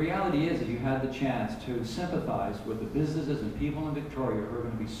life. The reality is that you had the chance to sympathize with the businesses and people in Victoria who are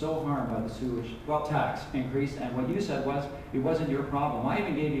going to be so harmed by the sewage tax increase, and what you said was it wasn't your problem. I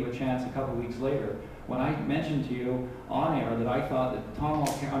even gave you a chance a couple weeks later when I mentioned to you on air that I thought that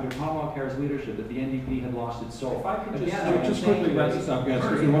under Tom Mulcair's leadership that the NDP had lost its soul. If I could just quickly wrap this up, guys,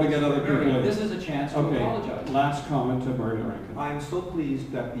 because we want to get other people in. This is a chance to apologize. Last comment to Murray Rankin. I am so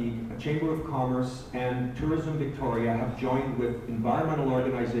pleased that the Chamber of Commerce and Tourism Victoria have joined with environmental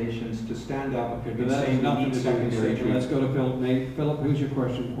organizations to stand up and say we need secondary treatment. Let's go to Philip. Nate, Philip, who's your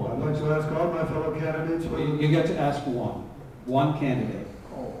question for? I'd like to ask all my fellow candidates. You get to ask one candidate.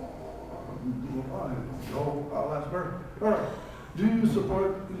 I'll ask her. All right. Do you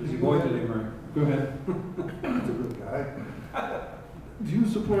support... Is he going today, Murray? Go ahead. That's a good guy. Do you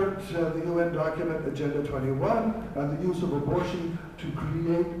support the UN document Agenda 21 and the use of abortion to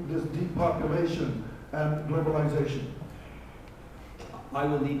create this depopulation and globalization? I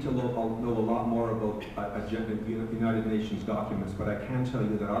will need to know a lot more about United Nations documents, but I can tell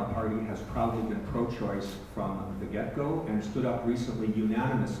you that our party has proudly been pro-choice from the get-go and stood up recently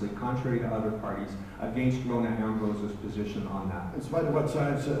unanimously, contrary to other parties, against Rona Ambrose's position on that. In spite of what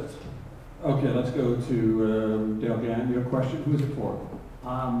science says. Okay, let's go to Dale Gann. Your question, who's it for?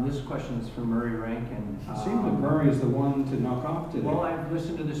 This question is for Murray Rankin. It seems that Murray is the one to knock off today. Well, I've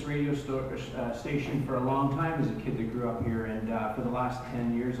listened to this radio station for a long time as a kid that grew up here, and for the last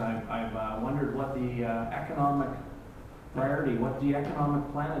 10 years I've wondered what the economic priority, what the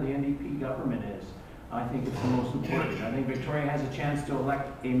economic plan of the NDP government is. I think it's the most important. I think Victoria has a chance to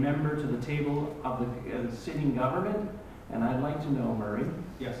elect a member to the table of the sitting government, and I'd like to know, Murray,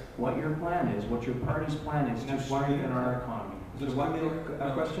 yes, what your plan is, what your party's plan is to strengthen our economy. Is it a 1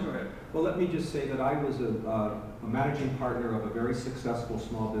 minute question? Well, let me just say that I was a managing partner of a very successful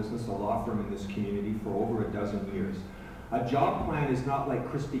small business, a law firm in this community for over a dozen years. A job plan is not like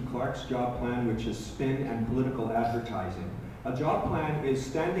Christy Clark's job plan, which is spin and political advertising. A job plan is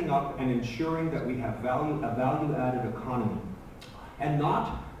standing up and ensuring that we have a value-added economy, and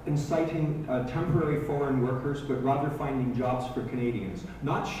not inciting temporary foreign workers, but rather finding jobs for Canadians,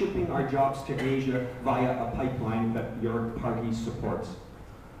 not shipping our jobs to Asia via a pipeline that your party supports.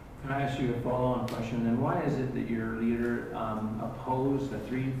 Can I ask you a follow-on question then? Why is it that your leader opposed a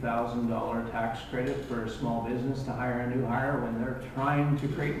 $3,000 tax credit for a small business to hire a new hire when they're trying to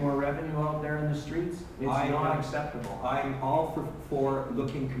create more revenue out there in the streets? It's not acceptable. I'm all for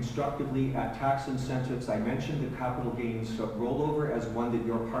looking constructively at tax incentives. I mentioned the capital gains rollover as one that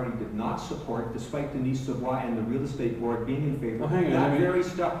your party did not support, despite Denise Savoy and the real estate board being in favor. That very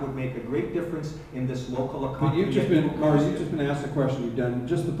stuff would make a great difference in this local economy. You've just been asked a question. You've done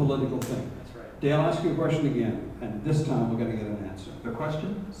just the political thing. That's right. Dale, I'll ask you a question again, and this time we're going to get an answer. The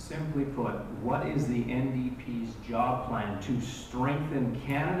question? Simply put, what is the NDP's job plan to strengthen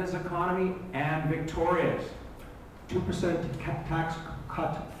Canada's economy and Victoria's? 2% tax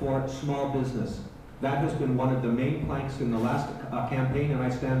cut for small business. That has been one of the main planks in the last campaign, and I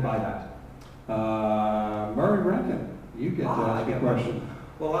stand by that. Murray Rankin, you get to ask a question.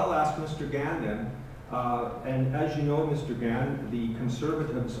 Well, I'll ask Mr. Gann then. And as you know, Mr. Gann, the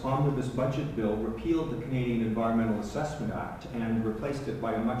Conservatives' omnibus budget bill repealed the Canadian Environmental Assessment Act and replaced it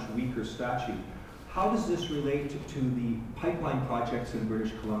by a much weaker statute. How does this relate to the pipeline projects in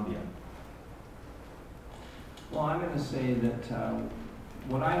British Columbia? Well, I'm going to say that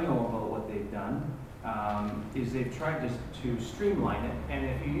what I know about what they've done is they've tried to streamline it. And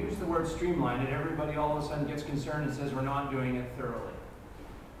if you use the word streamline it, everybody all of a sudden gets concerned and says we're not doing it thoroughly.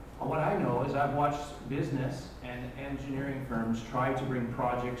 What I know is I've watched business and engineering firms try to bring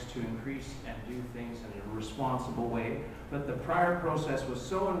projects to increase and do things in a responsible way, but the prior process was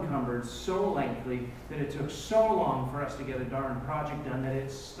so encumbered, so lengthy, that it took so long for us to get a darn project done that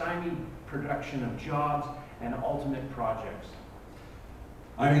it stymied production of jobs and ultimate projects.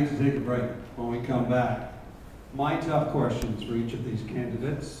 I need to take a break. When we come back, My tough questions for each of these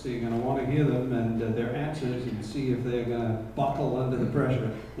candidates. So you're going to want to hear them and their answers and see if they're going to buckle under the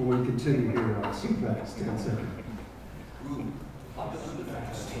pressure when we continue here on CFAX 10 seconds.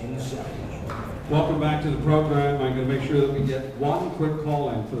 1070. Welcome back to the program. I'm going to make sure that we get one quick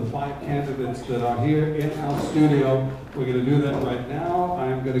call-in for the 5 candidates that are here in our studio. We're going to do that right now.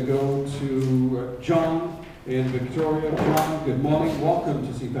 I'm going to go to John in Victoria. John, good morning. Welcome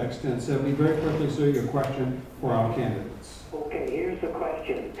to CFAX 1070. Very quickly, sir, your question for our candidates. Okay, here's the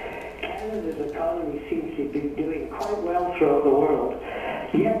question. Canada's economy seems to be doing quite well throughout the world,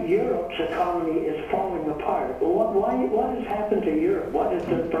 yet Europe's economy is falling apart. What has happened to Europe? What is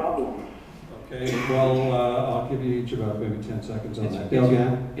the problem? Okay, well, I'll give you each about maybe 10 seconds on that. Dale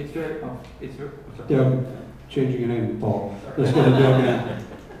Gann? Dale, changing your name, Paul. Let's go to Dale Gann.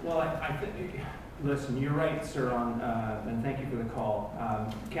 Well, I think, listen, you're right, sir, and thank you for the call.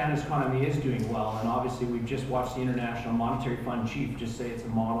 Canada's economy is doing well, and obviously we've just watched the International Monetary Fund chief just say it's a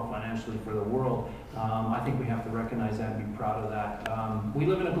model financially for the world. I think we have to recognize that and be proud of that. We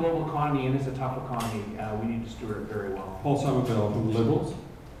live in a global economy, and it's a tough economy. We need to steward it very well. Paul Summerville from the Liberals.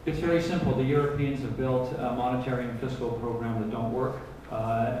 It's very simple. The Europeans have built a monetary and fiscal program that don't work,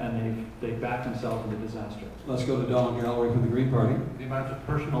 and they've backed themselves into disaster. Let's go to Don Galloway from the Green Party. The amount of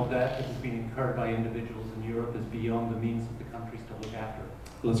personal debt that has been incurred by individuals in Europe is beyond the means of the countries to look after.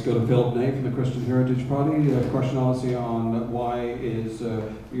 Let's go to Philip Ney from the Christian Heritage Party. A question obviously on why is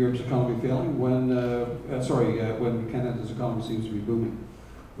Europe's economy failing when Canada's economy seems to be booming.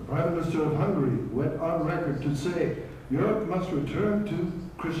 The Prime Minister of Hungary went on record to say Europe must return to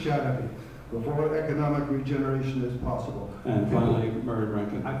Christianity before economic regeneration is possible. And finally, Murray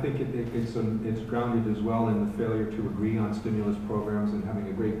Rankin. I think it's grounded as well in the failure to agree on stimulus programs and having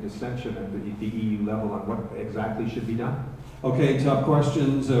a great dissension at the EU level on what exactly should be done. Okay, tough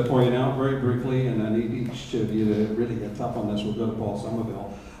questions for you now, very briefly, and I need each of you to really get tough on this. We'll go to Paul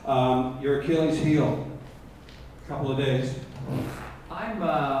Summerville. Your Achilles heel, a couple of days. I'm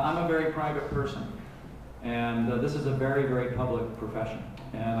a very private person, and this is a very, very public profession.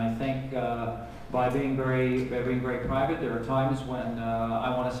 And I think by being very private, there are times when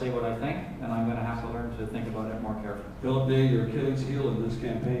I want to say what I think, and I'm going to have to learn to think about it more carefully. Philip Ney, your Achilles heel in this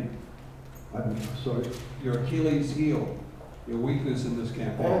campaign. I'm sorry? Your Achilles heel, your weakness in this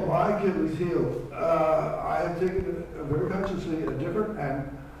campaign. Oh, my Achilles heel. I have taken it very consciously a different and,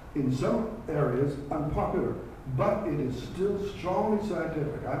 in some areas, unpopular. But it is still strongly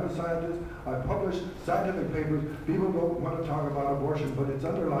scientific. I'm a scientist. I publish scientific papers. People don't want to talk about abortion, but it's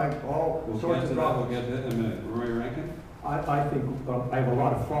underlying all sorts of problems. We'll get to that in a minute. Murray Rankin? I think I have a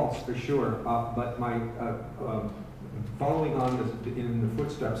lot of faults for sure, but my following on in the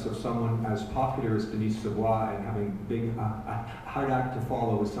footsteps of someone as popular as Denise Savoy and having big hard act to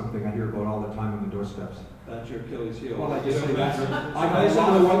follow is something I hear about all the time on the doorsteps. That's your Achilles heel. Well, I just say that.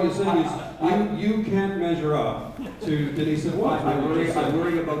 Basically, what you're saying is you can't measure up to Denise Savoy. I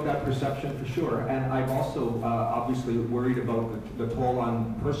worry about that perception for sure, and I'm also obviously worried about the toll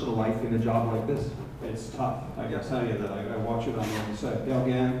on personal life in a job like this. It's tough. I can tell you that. I watch it on the other side. Dale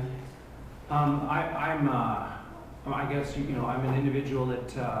Gann? I guess, I'm an individual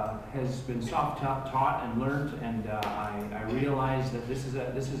that has been self-taught and learned, and I realize that this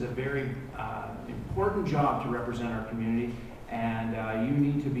is a very important job to represent our community, and you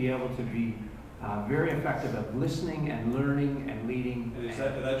need to be able to be very effective at listening and learning and leading. And is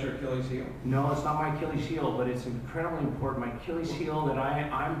that your Achilles heel? No, it's not my Achilles heel, but it's incredibly important. My Achilles heel that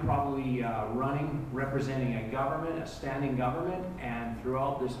I'm probably representing a government, a standing government, and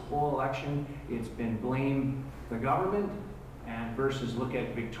throughout this whole election, it's been blame the government and versus look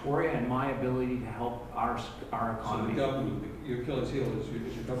at Victoria and my ability to help our economy. So the government, your Achilles heel is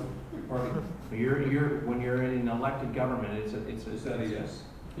your government, your party. When you're in an elected government, it's Is that a yes?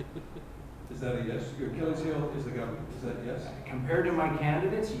 Is that a yes? Your Achilles heel is the government. Is that yes? Compared to my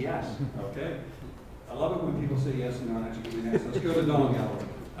candidates, yes. Okay. I love it when people say yes and not actually give me an answer. Let's go to Don Galloway.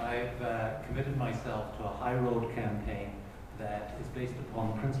 I've committed myself to a high road campaign that is based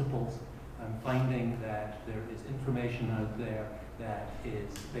upon principles. I'm finding that there is information out there that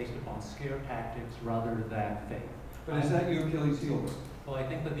is based upon scare tactics rather than faith. But is that your Achilles heel? Well, I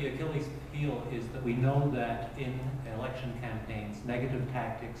think that the Achilles heel is that we know that in election campaigns, negative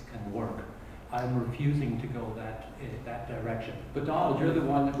tactics can work. I'm refusing to go that direction. But Donald, you're the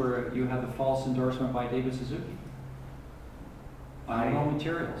one where you had the false endorsement by David Suzuki on raw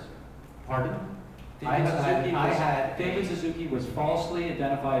materials. Pardon? David Suzuki was falsely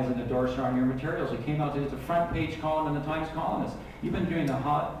identified as an endorser on your materials. It came out as a front page column in the Times Colonist. You've been doing the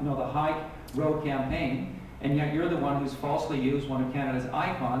high road campaign, and yet you're the one who's falsely used one of Canada's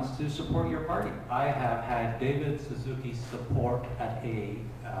icons to support your party. I have had David Suzuki's support at a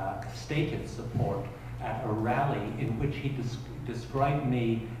stated support at a rally in which he described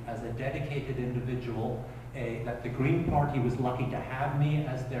me as a dedicated individual, that the Green Party was lucky to have me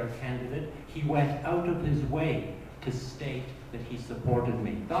as their candidate. He went out of his way to state that he supported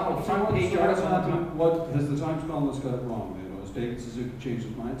me. Donald, So front page article on what has the Times columnist got it wrong? You know, has David Suzuki changed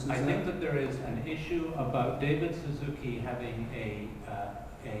his mind since I then? think that there is an issue about David Suzuki having a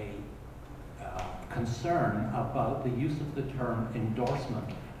concern about the use of the term endorsement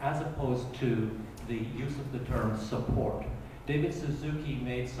as opposed to the use of the term support. David Suzuki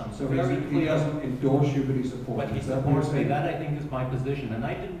made some So very he clear... doesn't endorse you, but he supports But he you. Is that what you're supports me. saying? That, I think, is my position. And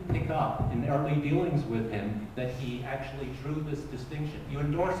I didn't pick up in early dealings with him that he actually drew this distinction. You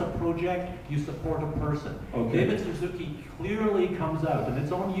endorse a project, you support a person. Okay. David Suzuki clearly comes out, and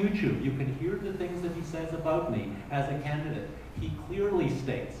it's on YouTube. You can hear the things that he says about me as a candidate. He clearly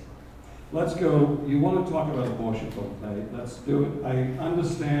states. Let's go. You want to talk about abortion, okay? Let's do it. I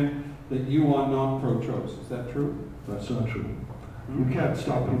understand that you are not pro-choice. Is that true? That's not true. You can't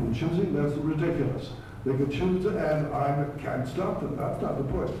stop people choosing. That's ridiculous. They can choose, and I can't stop them. That's not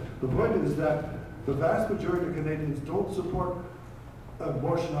the point. The point is that the vast majority of Canadians don't support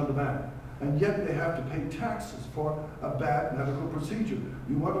abortion on demand, and yet they have to pay taxes for a bad medical procedure.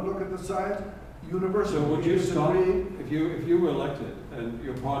 You want to look at the science? University. So would you stop, if you were elected and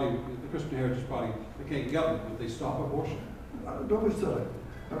your party, the Christian Heritage Party, became government, would they stop abortion? Don't be silly.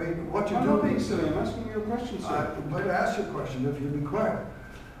 I mean, what you I'm do... not being silly. I'm asking you a question, sir. I'm going to ask you a question if you'd be quiet.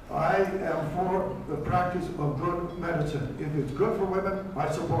 I am for the practice of good medicine. If it's good for women, I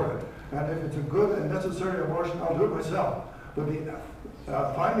support it. And if it's a good and necessary abortion, I'll do it myself. But the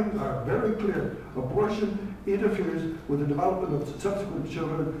findings are very clear. Abortion interferes with the development of subsequent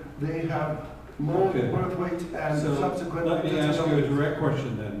children. They have low birth weights and so subsequent... let me ask you a direct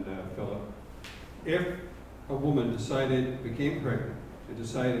question then, Philip. If a woman became pregnant, and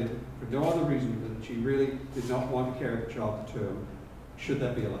decided for no other reason that she really did not want to carry the child to term, should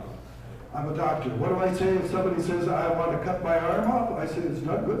that be allowed? I'm a doctor. What do I say if somebody says, I want to cut my arm off? I say, it's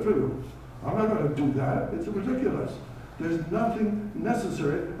not good for you. I'm not going to do that. It's ridiculous. There's nothing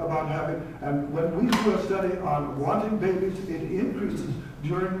necessary about having, and when we do a study on wanting babies, it increases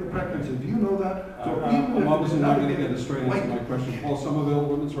during the pregnancy. Do you know that? So I'm obviously not going to get a straight answer to my question. Paul Summerville,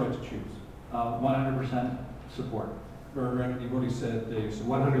 women's right to choose. 100% support. Rankin, you've already said they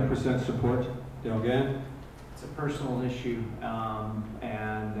support 100% support. Gann? It's a personal issue,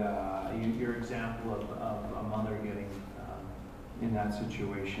 and your example of a mother getting in that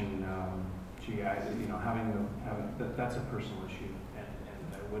situation, that's a personal issue, and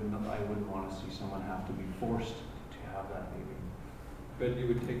I wouldn't want to see someone have to be forced to have that baby. But you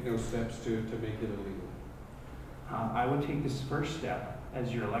would take no steps to make it illegal? I would take this first step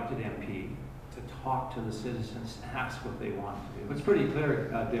as your elected MP to talk to the citizens, ask what they want to do. It's pretty clear,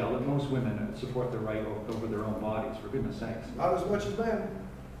 Dale, that most women support the right over their own bodies, for goodness sakes. Not as much as men.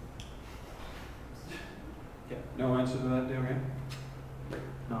 Yeah. No answer to that, Dale?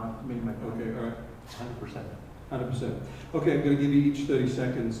 No, I made my point. Okay, all right. 100%. 100%. Okay, I'm going to give you each 30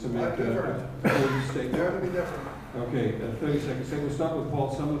 seconds to make a full statement. They're going to be different. Okay, 30 seconds. So we'll start with Paul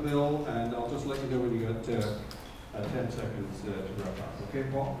Summerville, and I'll just let you know when you got 10 seconds to wrap up. Okay,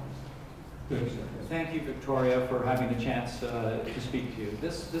 Paul? 30 seconds. Thank you, Victoria, for having the chance to speak to you.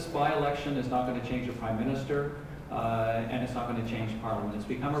 This by-election is not going to change a prime minister, and it's not going to change Parliament. It's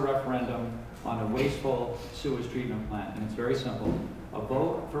become a referendum on a wasteful sewage treatment plant, and it's very simple. A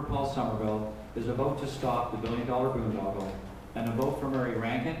vote for Paul Summerville is a vote to stop the billion-dollar boondoggle, and a vote for Murray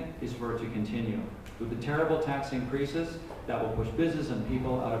Rankin is for it to continue. With the terrible tax increases, that will push business and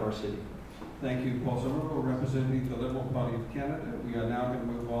people out of our city. Thank you, Paul Summerville, representing the Liberal Party of Canada. We are now going to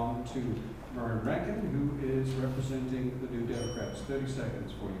move on to Murray Rankin, who is representing the New Democrats. 30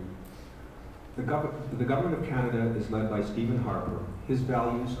 seconds for you. The government of Canada is led by Stephen Harper. His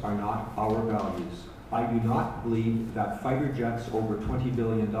values are not our values. I do not believe that fighter jets over $20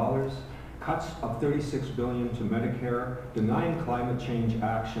 billion, cuts of $36 billion to Medicare, denying climate change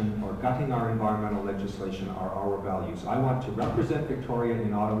action, or gutting our environmental legislation are our values. I want to represent Victoria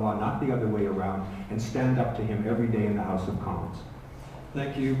in Ottawa, not the other way around, and stand up to him every day in the House of Commons.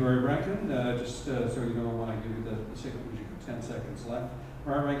 Thank you, Murray Rankin. Just so you know, when I give you the signal, you have 10 seconds left.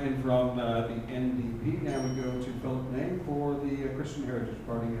 Murray Rankin from the NDP. Now we go to Philip Name for the Christian Heritage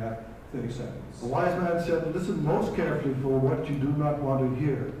Party. You have 30 seconds. A wise man said, listen most carefully for what you do not want to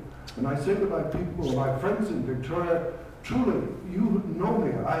hear. And I say to my people, my friends in Victoria, truly, you know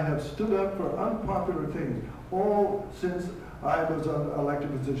me. I have stood up for unpopular things all since I was an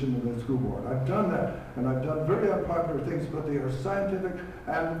elected position in the school board. I've done that, and I've done very unpopular things, but they are scientific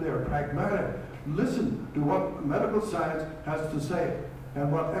and they're pragmatic. Listen to what medical science has to say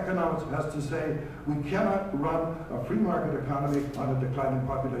and what economics has to say. We cannot run a free market economy on a declining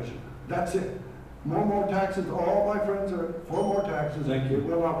population. That's it. More taxes. All my friends are for more taxes. Thank you. It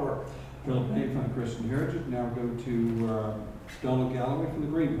will not work. Philip Hay from the Christian Heritage. Now go to Donald Galloway from the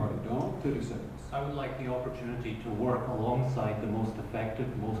Green Party. Donald, 30 seconds. I would like the opportunity to work alongside the most effective,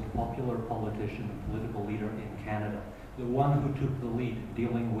 most popular politician and political leader in Canada, the one who took the lead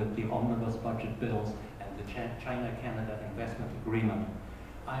dealing with the omnibus budget bills and the China-Canada investment agreement.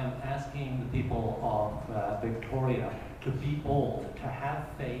 I am asking the people of Victoria to be bold, to have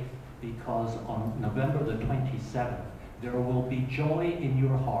faith, because on November the 27th, there will be joy in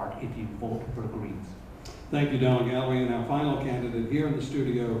your heart if you vote for Greens. Thank you, Donald Galloway. And our final candidate here in the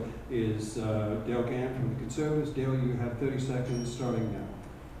studio is Dale Gann from the Conservatives. Dale, you have 30 seconds starting now.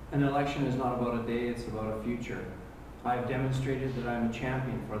 An election is not about a day, it's about a future. I have demonstrated that I am a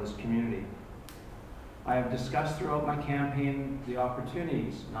champion for this community. I have discussed throughout my campaign the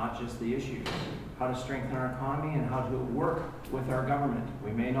opportunities, not just the issues, how to strengthen our economy and how to work with our government.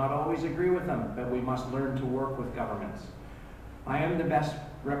 We may not always agree with them, but we must learn to work with governments. I am the best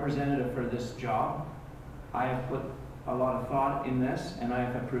representative for this job. I have put a lot of thought in this, and I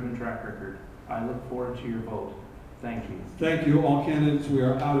have a proven track record. I look forward to your vote. Thank you. Thank you, all candidates. We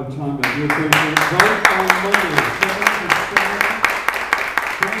are out of time, but I do appreciate it. Vote on Monday, 7 to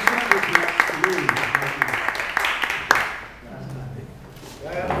 7.